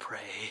 okay, I'll pray.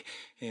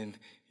 And,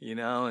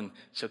 and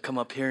she'll come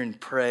up here and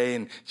pray,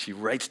 and she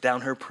writes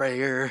down her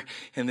prayer.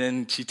 And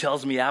then she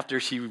tells me after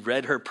she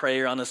read her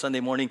prayer on a Sunday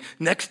morning,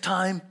 next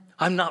time,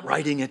 I'm not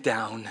writing it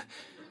down.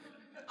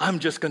 I'm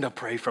just going to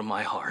pray from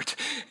my heart,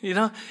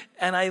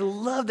 And I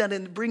love that,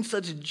 and it brings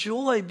such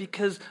joy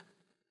because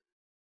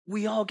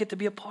we all get to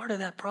be a part of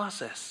that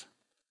process.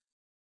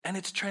 And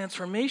it's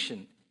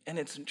transformation. And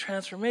it's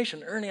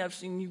transformation. Ernie, I've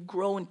seen you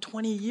grow in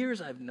 20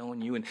 years I've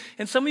known you.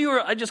 And some of you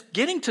are just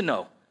getting to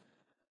know.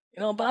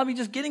 Bobby,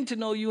 just getting to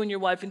know you and your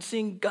wife and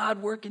seeing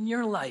God work in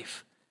your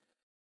life.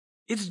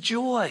 It's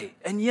joy.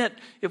 And yet,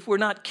 if we're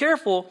not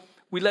careful,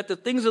 we let the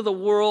things of the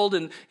world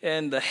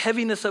and the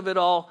heaviness of it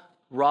all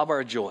rob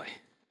our joy.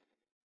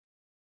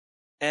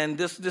 And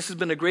this has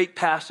been a great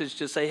passage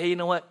to say, hey, you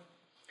know what?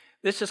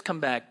 Let's just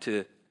come back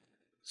to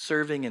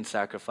serving and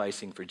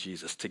sacrificing for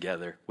Jesus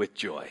together with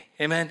joy.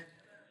 Amen?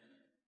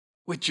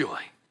 With joy.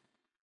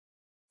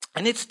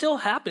 And it's still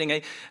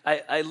happening.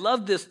 I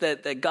love this,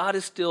 that God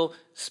is still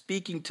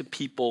speaking to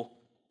people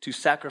to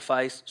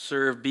sacrifice,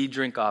 serve, be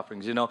drink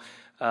offerings.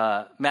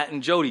 Matt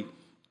and Jody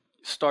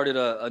started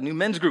a new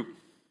men's group.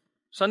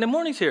 Sunday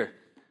mornings here.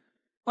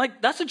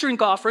 Like, that's a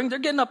drink offering. They're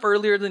getting up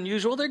earlier than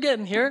usual. They're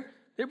getting here.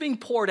 They're being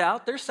poured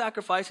out. They're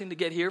sacrificing to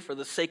get here for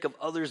the sake of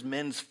others'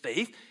 men's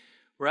faith,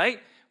 right?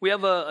 We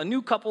have a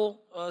new couple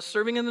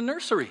serving in the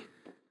nursery.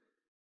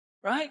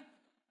 right?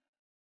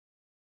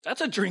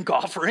 That's a drink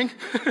offering.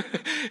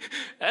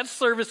 That's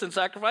service and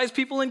sacrifice.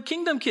 People in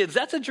Kingdom Kids,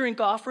 that's a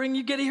drink offering.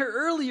 You get here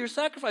early, you're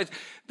sacrificed.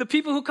 The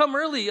people who come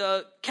early,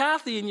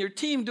 Kathy and your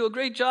team do a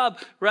great job,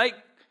 right?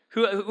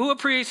 Who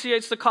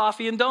appreciates the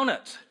coffee and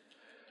donuts?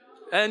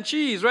 And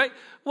cheese, right?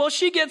 Well,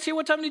 she gets here.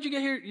 What time did you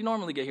get here? You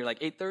normally get here like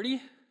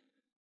 8:30?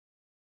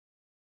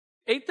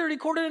 8:30,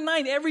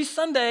 8:45 every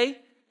Sunday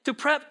to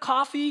prep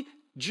coffee,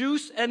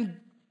 juice, and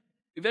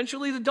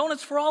eventually the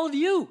donuts for all of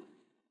you.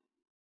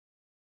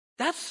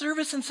 That's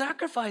service and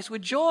sacrifice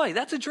with joy.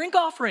 That's a drink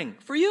offering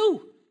for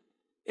you.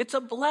 It's a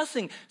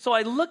blessing. So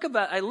I look at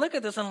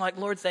this and I'm like,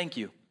 Lord, thank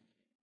you.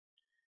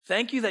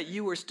 Thank you that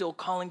you are still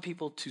calling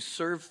people to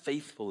serve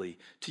faithfully,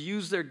 to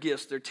use their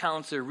gifts, their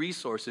talents, their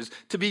resources,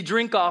 to be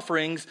drink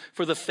offerings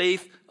for the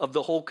faith of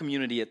the whole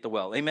community at the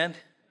well. Amen?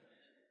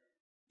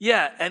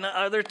 Yeah, and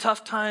are there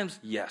tough times?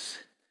 Yes.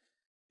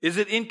 Is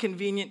it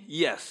inconvenient?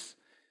 Yes.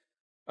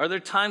 Are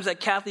there times that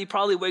Kathy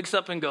probably wakes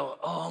up and go,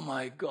 oh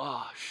my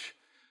gosh,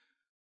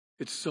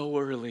 it's so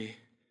early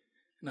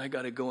and I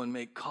got to go and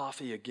make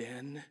coffee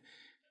again,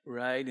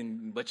 right?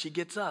 But she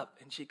gets up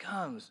and she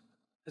comes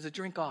as a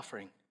drink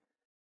offering,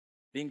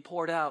 being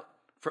poured out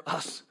for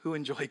us who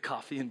enjoy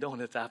coffee and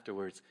donuts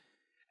afterwards.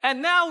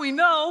 And now we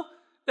know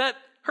that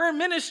her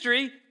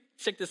ministry,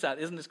 check this out,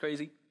 isn't this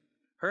crazy?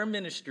 Her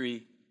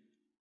ministry,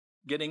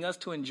 getting us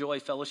to enjoy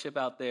fellowship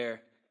out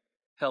there,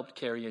 helped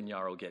Carrie and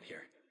Yarrow get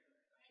here.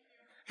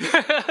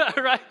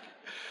 Right?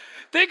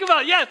 Think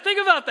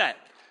about that,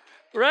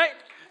 right?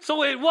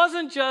 So it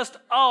wasn't just,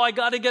 I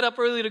got to get up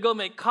early to go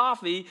make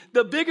coffee.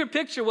 The bigger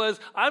picture was,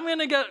 I'm going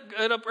to get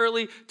up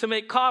early to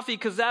make coffee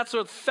because that's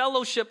a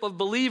fellowship of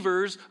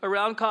believers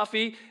around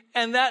coffee.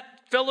 And that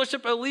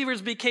fellowship of believers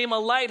became a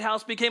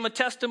lighthouse, became a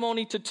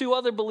testimony to 2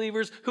 other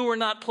believers who were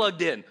not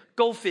plugged in.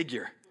 Go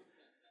figure.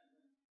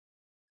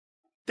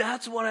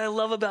 That's what I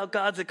love about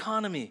God's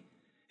economy.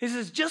 He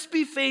says, just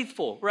be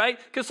faithful, right?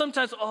 Because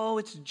sometimes,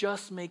 it's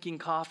just making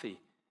coffee.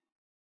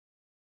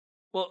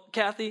 Well,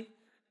 Kathy,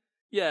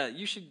 yeah,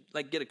 you should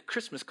get a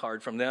Christmas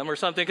card from them or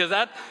something, because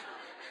that,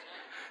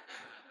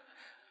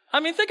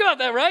 think about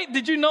that, right?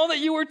 Did you know that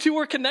you two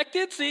were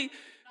connected? See?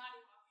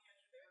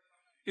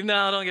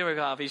 No, don't give her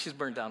coffee. She's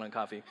burnt down on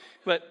coffee.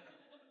 But,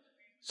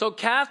 so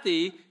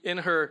Kathy, in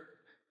her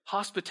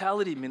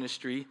hospitality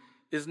ministry,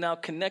 is now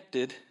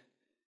connected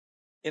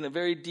in a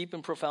very deep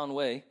and profound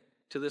way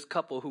to this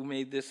couple who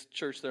made this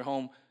church their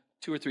home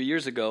 2 or 3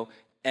 years ago.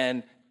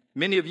 And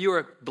many of you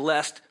are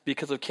blessed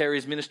because of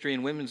Carrie's ministry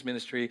and women's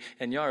ministry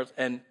and yours.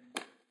 And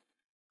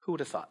who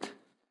would have thought?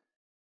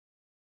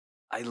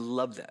 I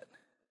love that.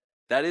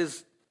 That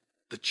is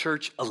the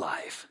church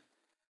alive.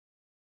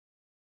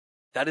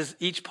 That is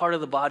each part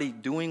of the body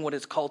doing what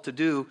it's called to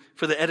do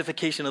for the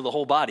edification of the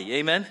whole body.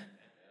 Amen? Amen.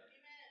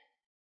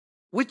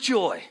 With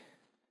joy.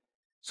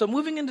 So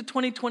moving into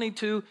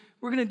 2022,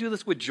 we're going to do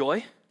this with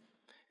joy.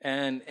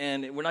 And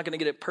we're not going to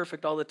get it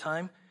perfect all the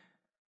time.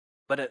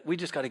 But we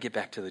just got to get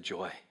back to the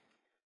joy.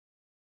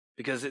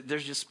 Because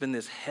there's just been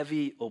this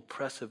heavy,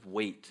 oppressive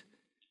weight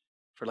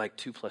for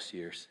 2+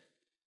 years.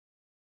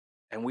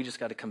 And we just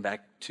got to come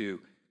back to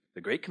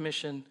the Great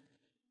Commission,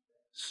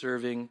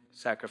 serving,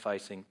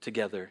 sacrificing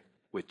together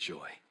with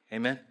joy.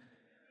 Amen?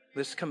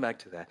 Let's come back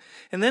to that.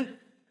 And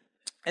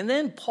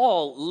then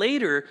Paul,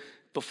 later,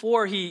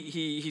 before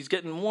he's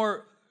getting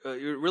more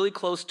really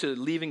close to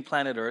leaving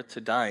planet Earth, to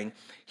dying,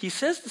 he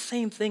says the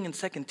same thing in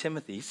 2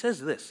 Timothy. He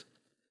says this,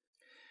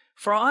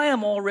 "For I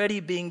am already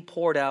being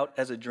poured out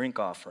as a drink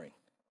offering,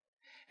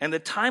 and the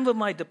time of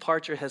my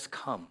departure has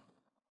come.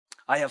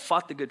 I have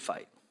fought the good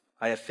fight.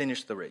 I have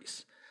finished the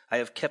race. I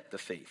have kept the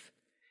faith.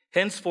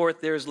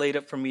 Henceforth there is laid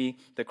up for me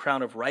the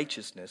crown of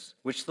righteousness,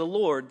 which the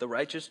Lord, the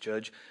righteous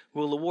judge,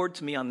 will award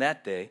to me on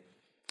that day,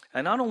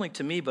 and not only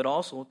to me, but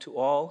also to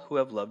all who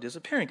have loved his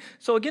appearing."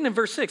 So again in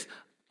verse 6,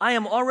 I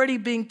am already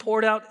being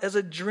poured out as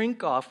a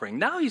drink offering.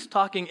 Now he's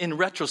talking in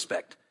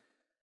retrospect.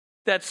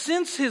 That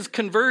since his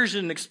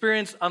conversion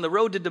experience on the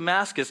road to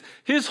Damascus,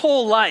 his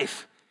whole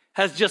life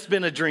has just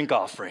been a drink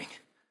offering.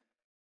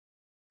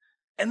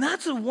 And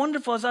that's a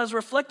wonderful, as I was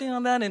reflecting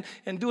on that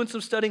and doing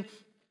some studying,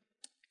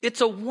 it's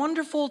a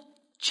wonderful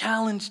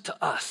challenge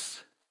to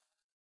us.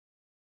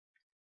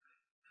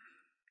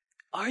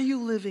 Are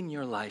you living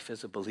your life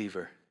as a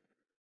believer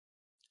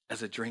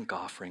as a drink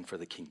offering for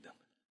the kingdom?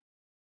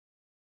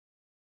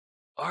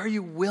 Are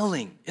you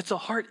willing? It's a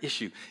heart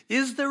issue.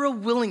 Is there a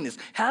willingness?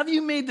 Have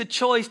you made the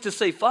choice to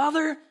say,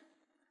 Father,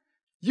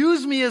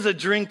 use me as a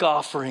drink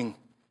offering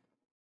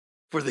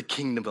for the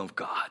kingdom of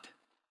God?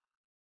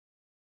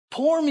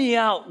 Pour me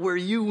out where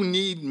you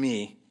need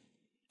me,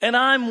 and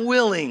I'm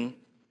willing.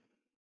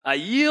 I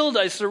yield,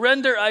 I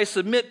surrender, I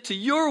submit to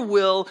your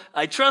will.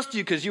 I trust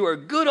you because you are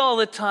good all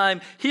the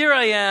time. Here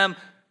I am.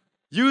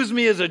 Use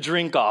me as a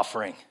drink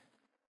offering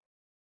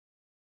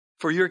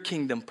for your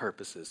kingdom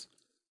purposes.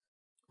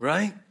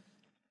 Right?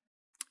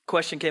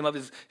 Question came up,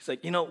 it's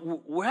like,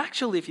 we're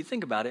actually, if you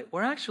think about it,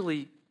 we're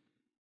actually,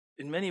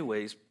 in many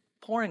ways,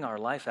 pouring our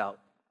life out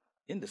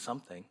into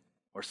something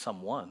or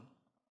someone.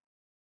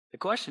 The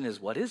question is,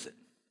 what is it?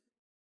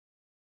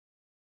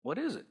 What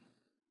is it?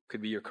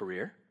 Could be your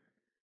career.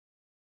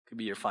 Could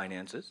be your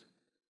finances.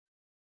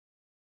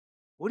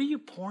 What are you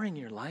pouring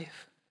your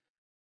life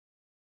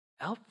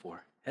out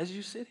for as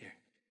you sit here?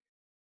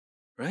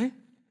 Right?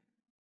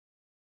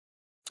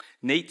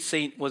 Nate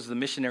Saint was the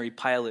missionary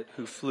pilot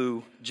who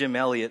flew Jim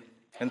Elliot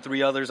and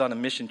 3 others on a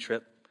mission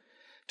trip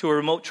to a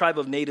remote tribe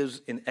of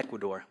natives in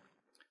Ecuador,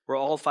 where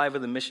all 5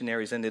 of the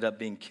missionaries ended up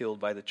being killed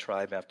by the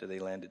tribe after they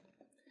landed.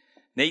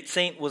 Nate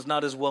Saint was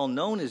not as well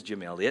known as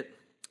Jim Elliot,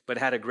 but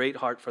had a great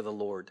heart for the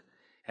Lord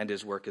and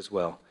his work as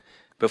well.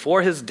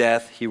 Before his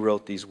death, he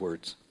wrote these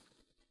words: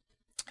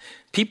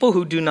 "People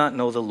who do not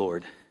know the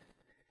Lord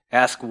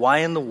ask why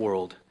in the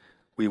world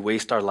we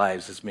waste our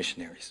lives as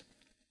missionaries.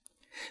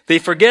 They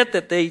forget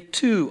that they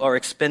too are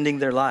expending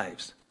their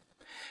lives.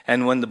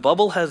 And when the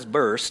bubble has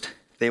burst,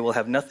 they will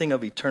have nothing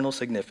of eternal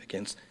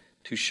significance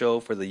to show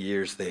for the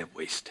years they have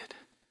wasted."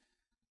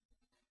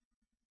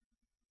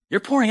 You're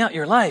pouring out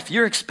your life.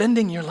 You're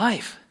expending your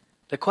life.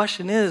 The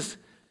question is,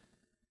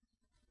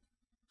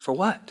 for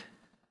what?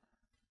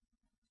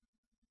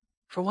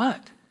 For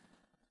what?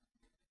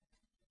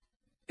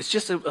 It's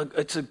just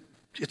it's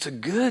a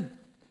good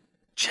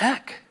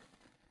check.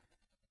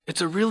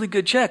 It's a really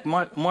good check.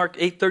 Mark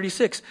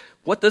 8:36.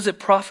 What does it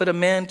profit a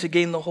man to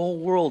gain the whole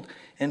world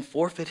and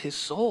forfeit his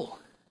soul?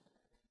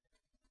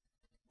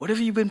 What have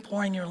you been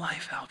pouring your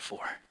life out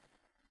for?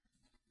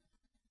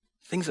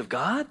 Things of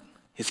God?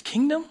 His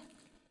kingdom?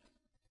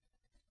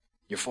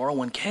 Your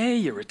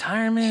 401k, your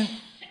retirement,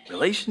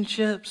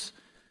 relationships?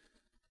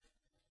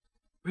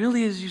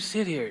 Really, as you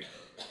sit here,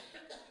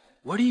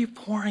 what are you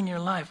pouring your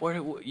life?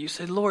 You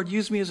said, Lord,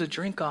 use me as a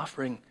drink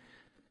offering.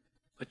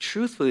 But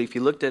truthfully, if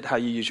you looked at how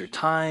you use your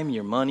time,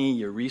 your money,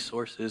 your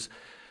resources,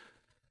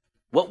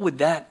 what would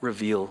that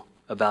reveal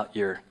about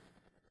your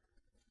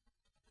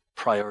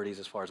priorities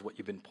as far as what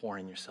you've been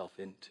pouring yourself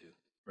into,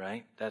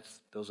 right?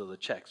 Those are the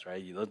checks,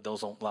 right?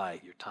 Those don't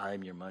lie. Your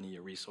time, your money,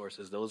 your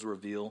resources, those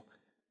reveal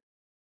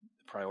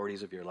the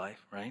priorities of your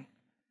life, right?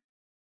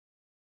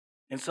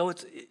 And so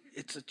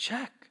it's a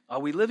check. Are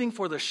we living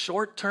for the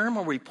short term?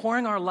 Are we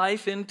pouring our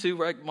life into,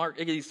 right, Mark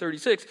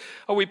 8:36,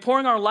 are we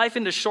pouring our life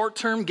into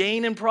short-term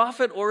gain and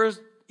profit, or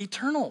is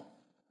eternal?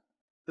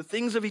 The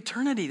things of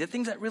eternity, the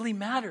things that really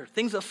matter,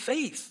 things of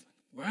faith,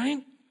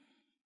 right?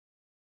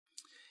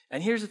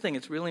 And here's the thing,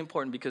 it's really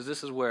important because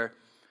this is where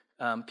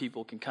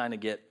people can kind of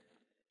get,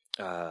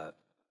 thrown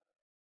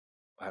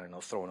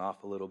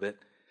off a little bit.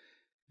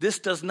 This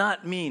does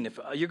not mean, if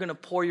you're going to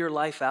pour your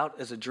life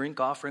out as a drink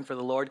offering for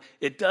the Lord,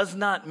 it does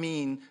not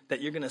mean that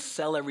you're going to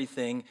sell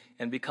everything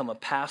and become a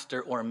pastor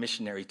or a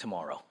missionary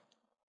tomorrow.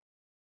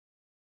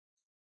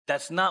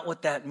 That's not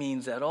what that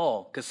means at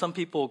all. Because some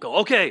people go,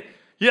 okay,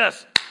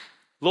 yes,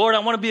 Lord, I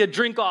want to be a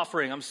drink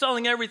offering. I'm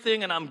selling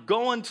everything and I'm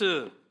going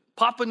to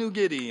Papua New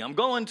Guinea. I'm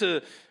going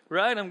to, or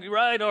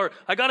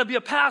I got to be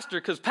a pastor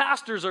because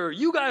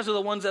you guys are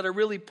the ones that are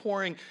really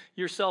pouring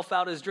yourself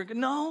out as drink.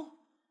 No.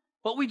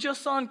 What we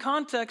just saw in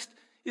context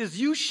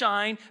is you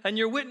shine and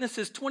your witness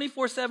is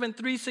 24/7,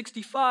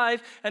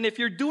 365. And if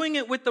you're doing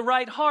it with the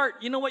right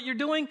heart, you know what you're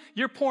doing?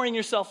 You're pouring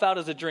yourself out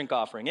as a drink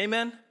offering.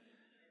 Amen?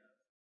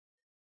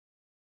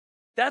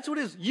 That's what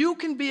it is. You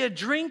can be a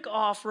drink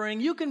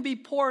offering. You can be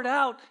poured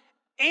out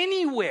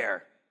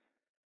anywhere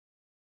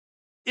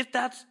if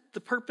that's the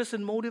purpose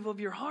and motive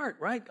of your heart,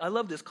 right? I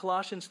love this.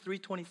 Colossians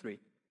 3:23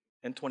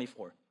 and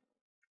 24.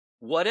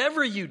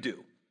 Whatever you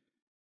do.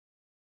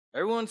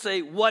 Everyone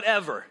say,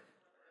 whatever.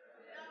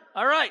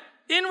 All right.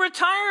 In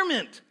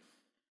retirement,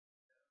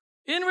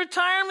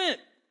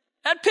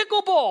 at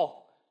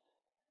pickleball,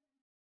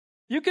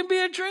 you can be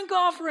a drink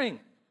offering.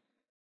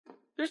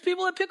 There's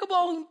people at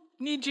pickleball who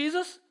need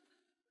Jesus.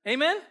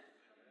 Amen?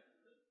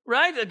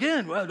 Right?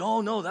 Again,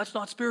 well, no, that's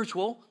not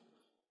spiritual.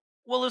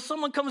 Well, if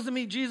someone comes to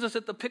meet Jesus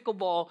at the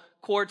pickleball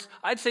courts,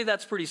 I'd say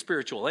that's pretty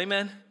spiritual.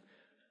 Amen?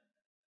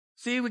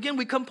 See, again,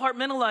 we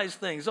compartmentalize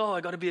things. Oh,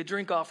 I got to be a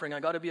drink offering. I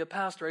got to be a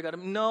pastor.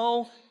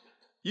 No.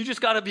 You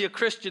just got to be a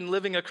Christian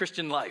living a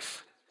Christian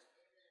life,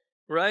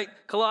 right?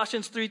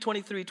 Colossians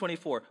 3:23,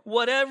 24.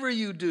 Whatever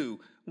you do,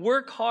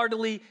 work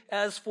heartily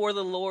as for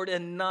the Lord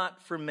and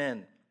not for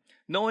men,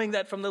 knowing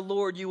that from the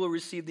Lord you will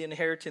receive the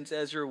inheritance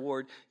as your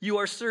reward. You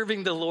are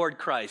serving the Lord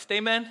Christ.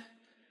 Amen?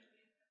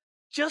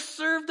 Just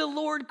serve the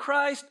Lord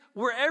Christ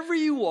wherever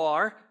you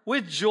are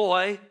with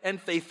joy and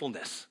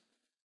faithfulness.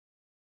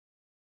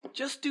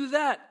 Just do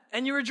that,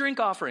 and you're a drink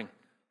offering.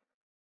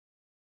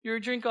 You're a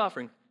drink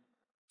offering.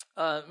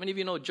 Many of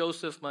you know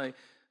Joseph, my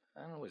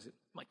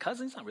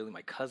cousin? He's not really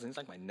my cousin. He's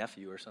like my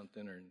nephew or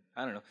something, or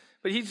I don't know.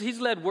 But he's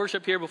led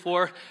worship here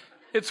before.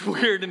 It's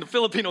weird. In the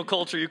Filipino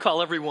culture, you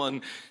call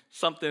everyone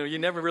something. You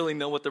never really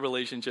know what the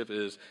relationship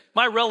is.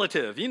 My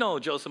relative, you know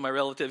Joseph, my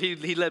relative.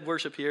 He led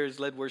worship here. He's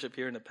led worship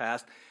here in the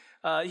past.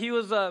 He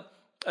was a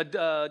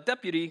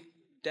deputy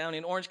down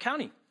in Orange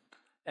County,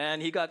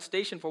 and he got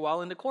stationed for a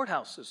while in the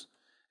courthouses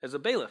as a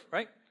bailiff,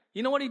 right?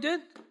 You know what he did?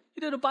 He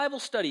did a Bible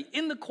study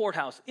in a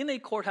courthouse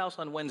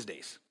on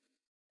Wednesdays.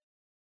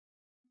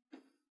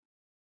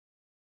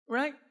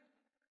 Right?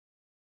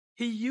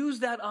 He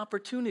used that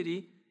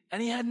opportunity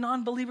And he had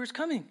non-believers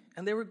coming.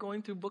 And they were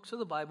going through books of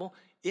the Bible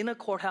in a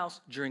courthouse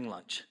during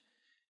lunch.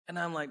 And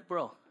I'm like,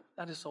 bro,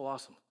 that is so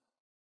awesome.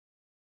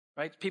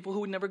 Right? People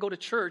who would never go to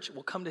church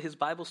will come to his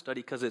Bible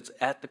study because it's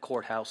at the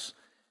courthouse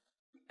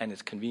and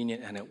it's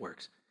convenient and it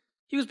works.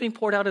 He was being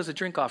poured out as a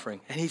drink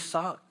offering. And he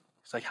saw it.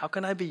 He's like, how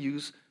can I be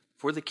used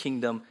for the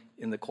kingdom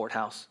in the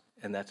courthouse?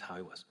 And that's how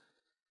he was.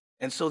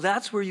 And so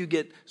that's where you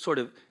get sort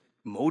of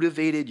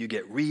motivated, you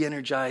get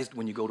re-energized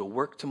when you go to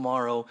work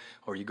tomorrow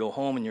or you go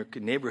home in your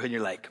neighborhood and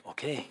you're like,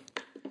 okay,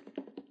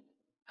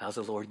 how's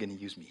the Lord going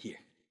to use me here?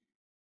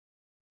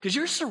 Because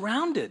you're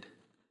surrounded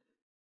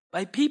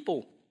by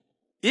people.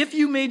 If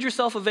you made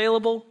yourself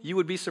available, you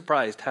would be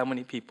surprised how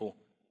many people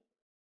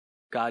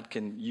God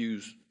can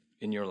use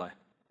in your life.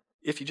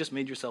 If you just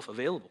made yourself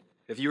available.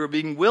 If you were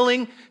being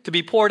willing to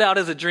be poured out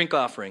as a drink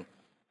offering,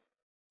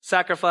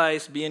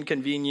 sacrifice, be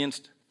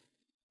inconvenienced,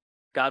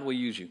 God will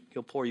use you.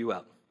 He'll pour you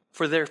out.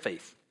 For their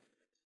faith.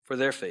 For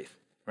their faith,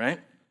 right?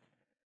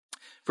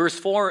 Verse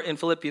 4 in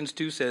Philippians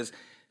 2 says,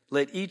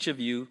 let each of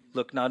you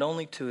look not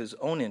only to his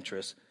own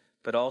interests,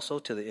 but also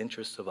to the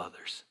interests of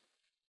others.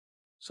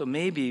 So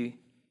maybe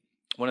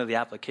one of the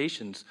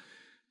applications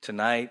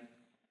tonight,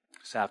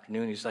 this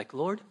afternoon, he's like,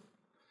 Lord,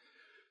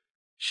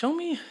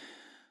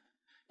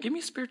 give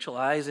me spiritual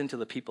eyes into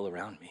the people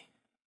around me.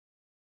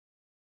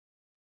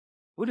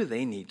 What do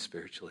they need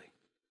spiritually?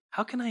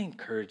 How can I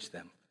encourage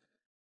them?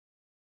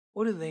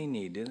 What do they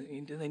need?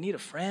 Do they need a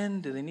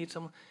friend? Do they need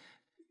someone?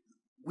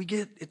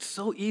 It's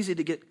so easy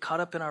to get caught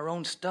up in our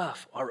own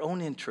stuff, our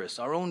own interests,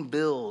 our own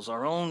bills,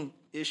 our own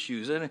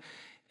issues.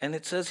 And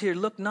it says here,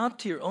 look not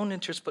to your own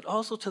interests, but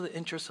also to the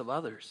interests of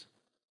others.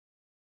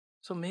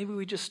 So maybe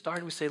we just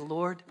start, we say,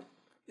 Lord,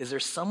 is there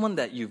someone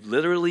that you've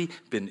literally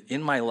been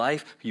in my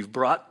life, you've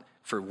brought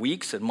for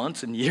weeks and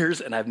months and years,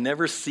 and I've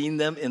never seen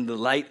them in the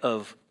light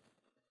of,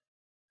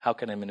 how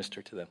can I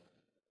minister to them?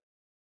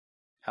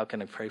 How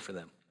can I pray for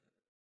them?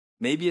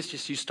 Maybe it's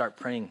just you start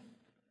praying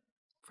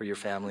for your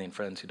family and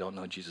friends who don't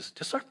know Jesus.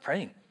 Just start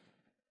praying.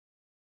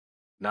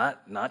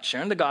 Not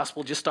sharing the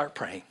gospel, just start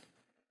praying.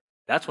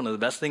 That's one of the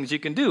best things you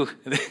can do.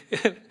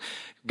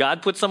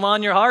 God puts some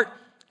on your heart,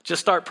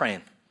 just start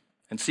praying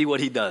and see what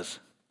he does.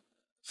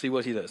 See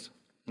what he does,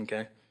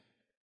 okay?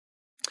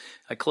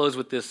 I close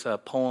with this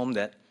poem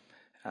that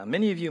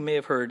many of you may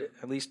have heard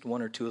at least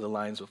one or two of the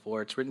lines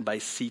before. It's written by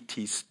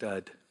C.T.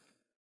 Studd.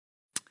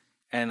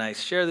 And I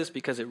share this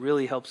because it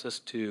really helps us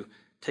to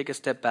take a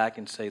step back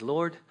and say,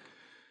 Lord,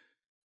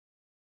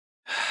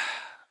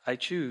 I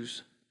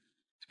choose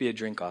to be a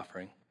drink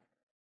offering.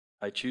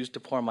 I choose to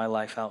pour my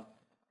life out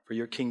for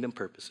your kingdom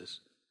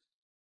purposes.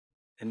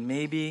 And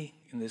maybe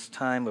in this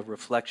time of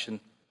reflection,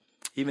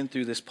 even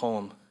through this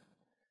poem,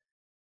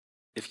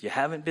 if you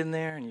haven't been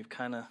there and you've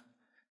kind of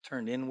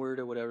turned inward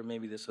or whatever,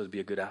 maybe this would be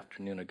a good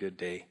afternoon, a good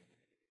day,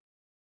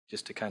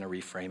 just to kind of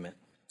reframe it.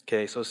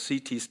 Okay, so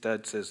C.T.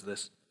 Studd says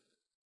this.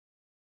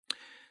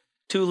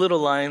 2 little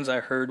lines I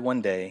heard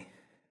one day,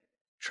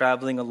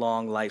 traveling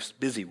along life's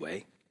busy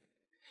way,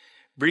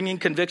 bringing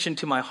conviction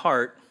to my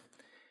heart,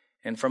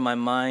 and from my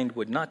mind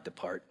would not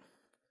depart.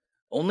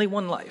 Only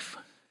one life,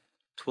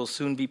 'twill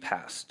soon be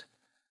past.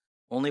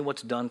 Only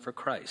what's done for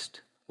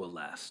Christ will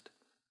last.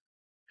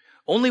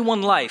 Only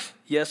one life,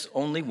 yes,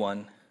 only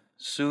one.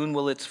 Soon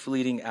will its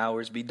fleeting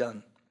hours be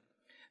done.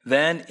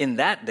 Then in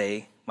that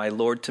day, my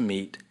Lord to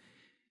meet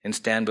and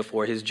stand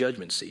before his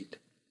judgment seat.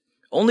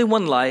 Only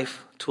one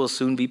life, 'twill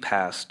soon be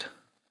past.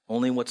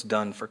 Only what's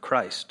done for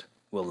Christ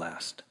will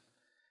last.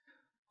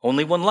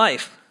 Only one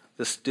life,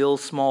 the still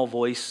small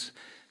voice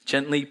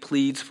gently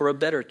pleads for a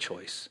better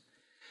choice,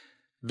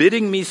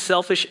 bidding me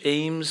selfish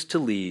aims to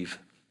leave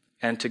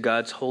and to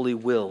God's holy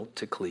will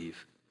to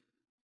cleave.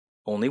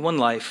 Only one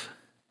life,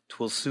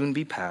 'twill soon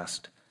be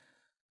past.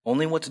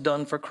 Only what's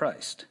done for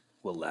Christ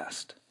will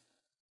last.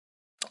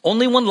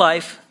 Only one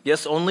life,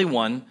 yes, only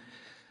one.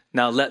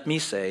 Now let me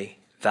say,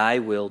 thy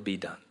will be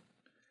done.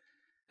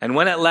 And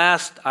when at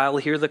last I'll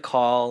hear the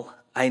call,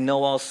 I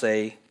know I'll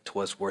say,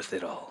 'twas worth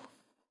it all.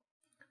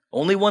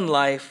 Only one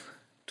life,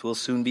 'twill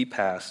soon be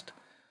past.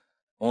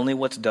 Only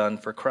what's done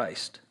for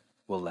Christ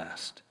will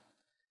last.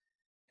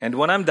 And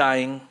when I'm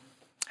dying,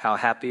 how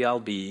happy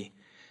I'll be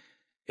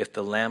if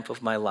the lamp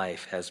of my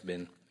life has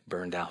been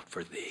burned out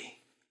for thee.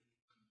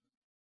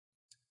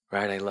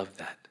 Right? I love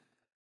that.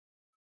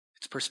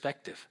 It's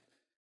perspective.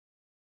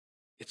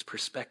 It's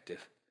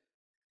perspective.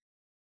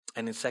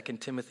 And in 2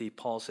 Timothy,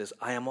 Paul says,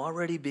 I am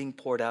already being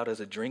poured out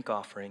as a drink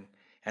offering,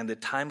 and the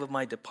time of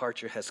my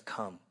departure has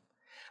come.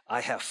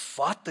 I have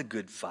fought the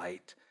good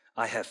fight.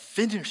 I have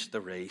finished the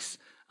race.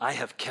 I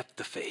have kept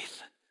the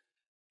faith.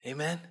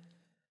 Amen? Amen.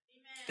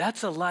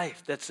 That's a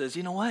life that says,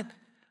 you know what?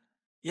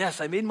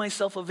 Yes, I made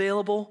myself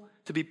available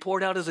to be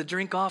poured out as a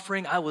drink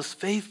offering. I was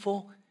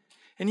faithful.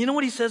 And you know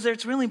what he says there?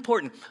 It's really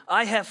important.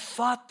 I have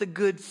fought the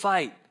good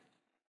fight.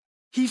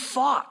 He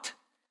fought.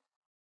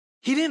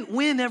 He didn't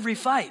win every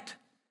fight.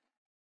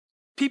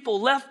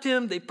 People left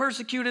him, they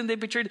persecuted him, they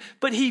betrayed him,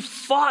 but he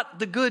fought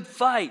the good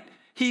fight.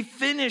 He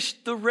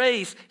finished the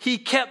race. He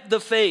kept the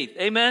faith.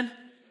 Amen?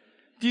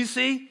 Do you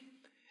see?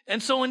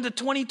 And so into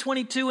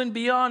 2022 and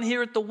beyond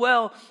here at the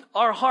Well,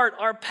 our heart,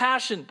 our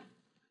passion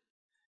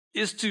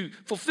is to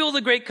fulfill the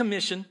Great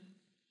Commission,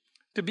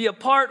 to be a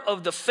part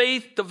of the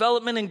faith,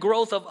 development, and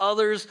growth of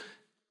others,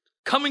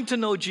 coming to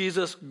know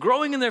Jesus,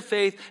 growing in their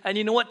faith, and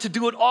you know what? To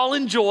do it all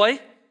in joy.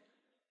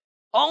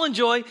 All in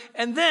joy.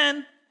 And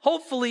then,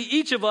 hopefully,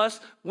 each of us,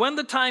 when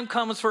the time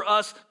comes for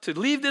us to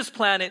leave this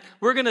planet,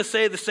 we're going to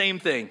say the same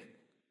thing.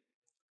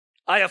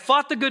 I have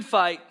fought the good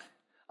fight.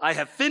 I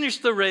have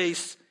finished the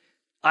race.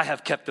 I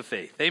have kept the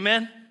faith.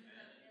 Amen?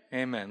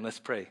 Amen. Let's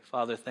pray.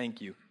 Father,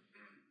 thank you.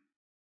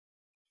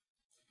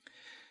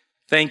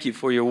 Thank you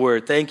for your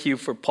word. Thank you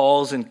for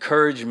Paul's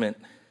encouragement.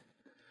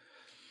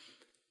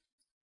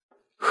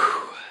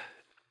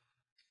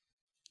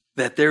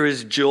 That there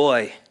is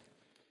joy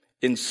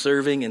in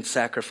serving and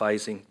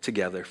sacrificing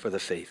together for the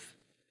faith.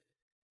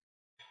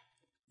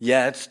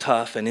 Yeah, it's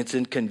tough and it's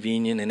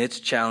inconvenient and it's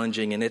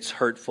challenging and it's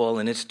hurtful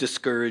and it's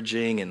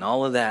discouraging and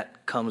all of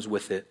that comes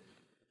with it.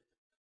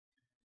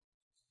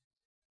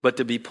 But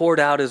to be poured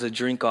out as a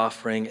drink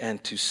offering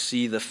and to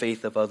see the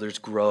faith of others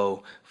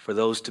grow, for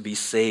those to be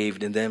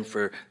saved, and then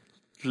for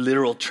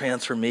literal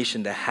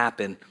transformation to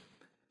happen,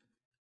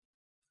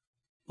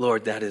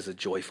 Lord, that is a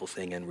joyful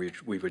thing, and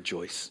we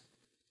rejoice.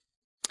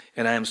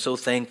 And I am so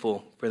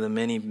thankful for the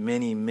many,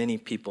 many, many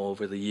people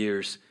over the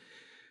years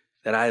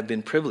that I have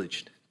been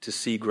privileged to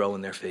see grow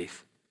in their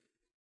faith.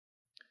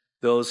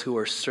 Those who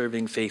are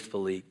serving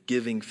faithfully,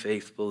 giving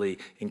faithfully,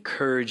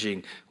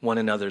 encouraging one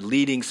another,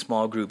 leading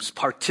small groups,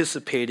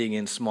 participating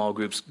in small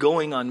groups,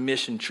 going on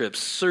mission trips,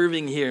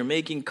 serving here,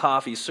 making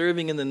coffee,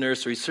 serving in the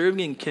nursery, serving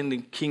in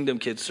Kingdom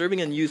Kids, serving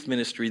in youth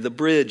ministry, the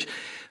Bridge.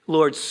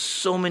 Lord,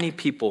 so many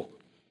people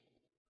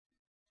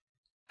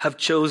have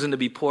chosen to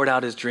be poured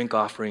out as drink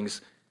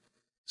offerings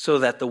so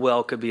that the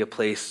Well could be a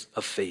place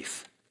of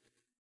faith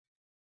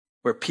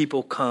where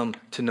people come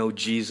to know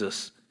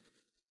Jesus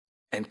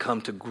and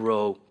come to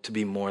grow to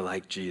be more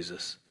like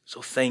Jesus.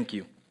 So thank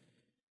you.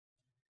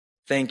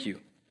 Thank you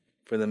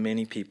for the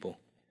many people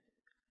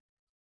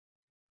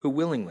who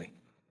willingly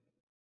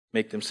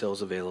make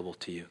themselves available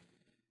to you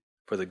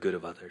for the good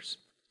of others.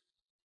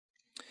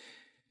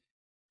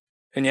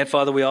 And yet,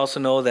 Father, we also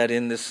know that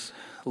in this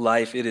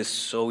life, it is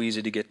so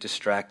easy to get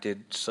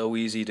distracted, so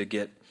easy to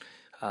get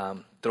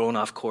thrown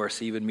off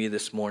course, even me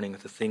this morning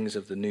with the things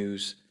of the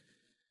news.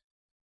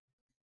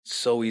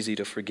 So easy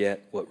to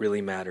forget what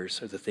really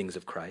matters are the things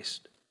of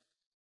Christ.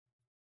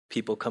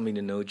 People coming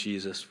to know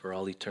Jesus for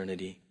all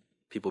eternity,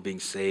 people being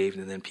saved,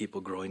 and then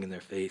people growing in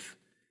their faith,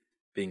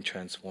 being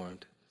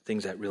transformed,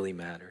 things that really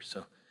matter.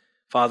 So,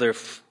 Father,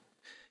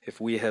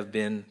 if we have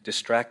been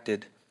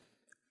distracted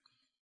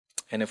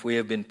and if we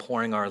have been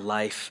pouring our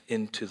life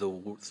into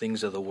the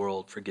things of the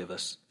world, forgive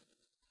us.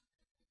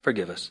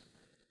 Forgive us.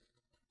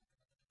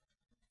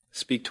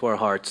 Speak to our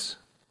hearts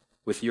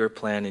with your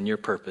plan and your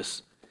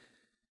purpose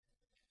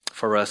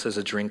for us as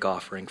a drink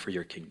offering for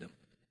your kingdom.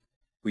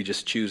 We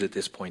just choose at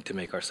this point to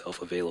make ourselves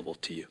available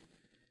to you,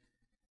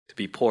 to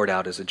be poured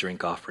out as a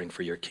drink offering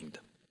for your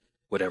kingdom,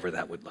 whatever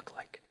that would look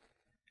like.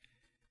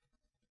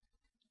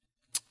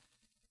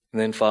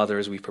 And then, Father,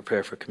 as we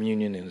prepare for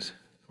communion, and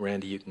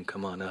Randy, you can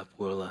come on up,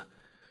 we'll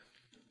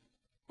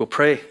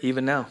pray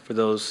even now for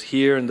those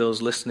here and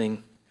those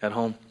listening at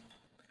home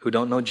who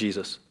don't know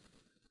Jesus,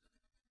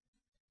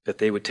 that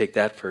they would take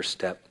that first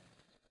step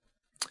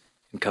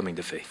in coming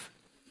to faith.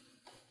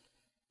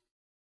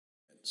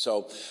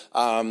 So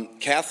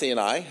Kathy and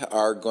I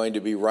are going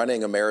to be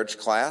running a marriage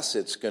class.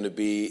 It's going to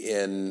be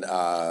in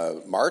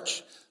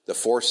March, the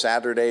 4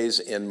 Saturdays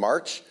in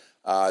March,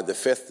 the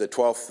 5th, the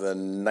 12th, the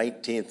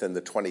 19th, and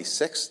the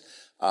 26th.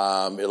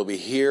 It'll be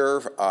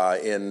here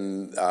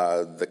in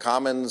the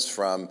Commons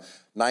from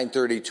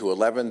 9:30 to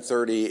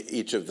 11:30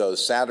 each of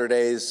those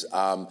Saturdays.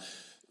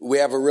 We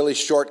have a really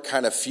short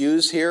kind of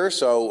fuse here,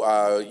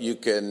 so you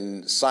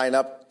can sign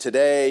up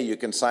today, you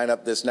can sign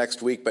up this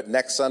next week, but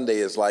next Sunday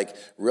is like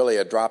really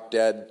a drop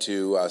dead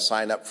to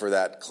sign up for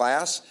that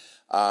class.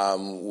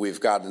 We've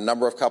got a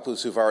number of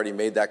couples who've already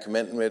made that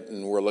commitment,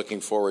 and we're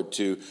looking forward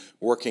to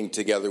working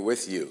together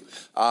with you.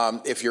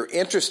 If you're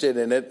interested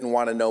in it and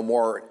want to know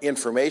more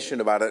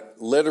information about it,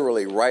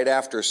 literally right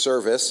after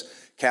service,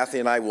 Kathy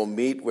and I will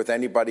meet with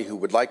anybody who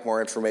would like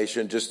more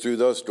information just through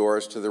those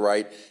doors to the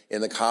right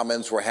in the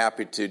Commons. We're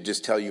happy to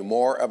just tell you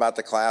more about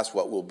the class,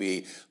 what we'll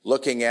be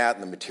looking at,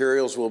 and the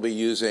materials we'll be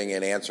using,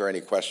 and answer any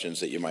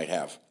questions that you might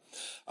have.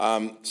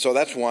 So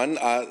that's one.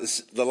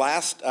 The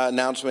last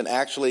announcement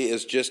actually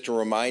is just to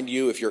remind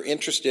you, if you're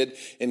interested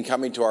in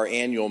coming to our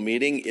annual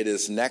meeting, it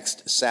is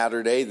next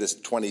Saturday, the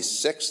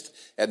 26th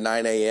at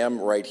 9 a.m.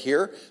 right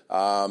here.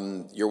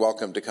 You're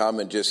welcome to come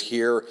and just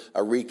hear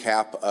a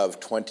recap of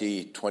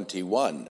 2021.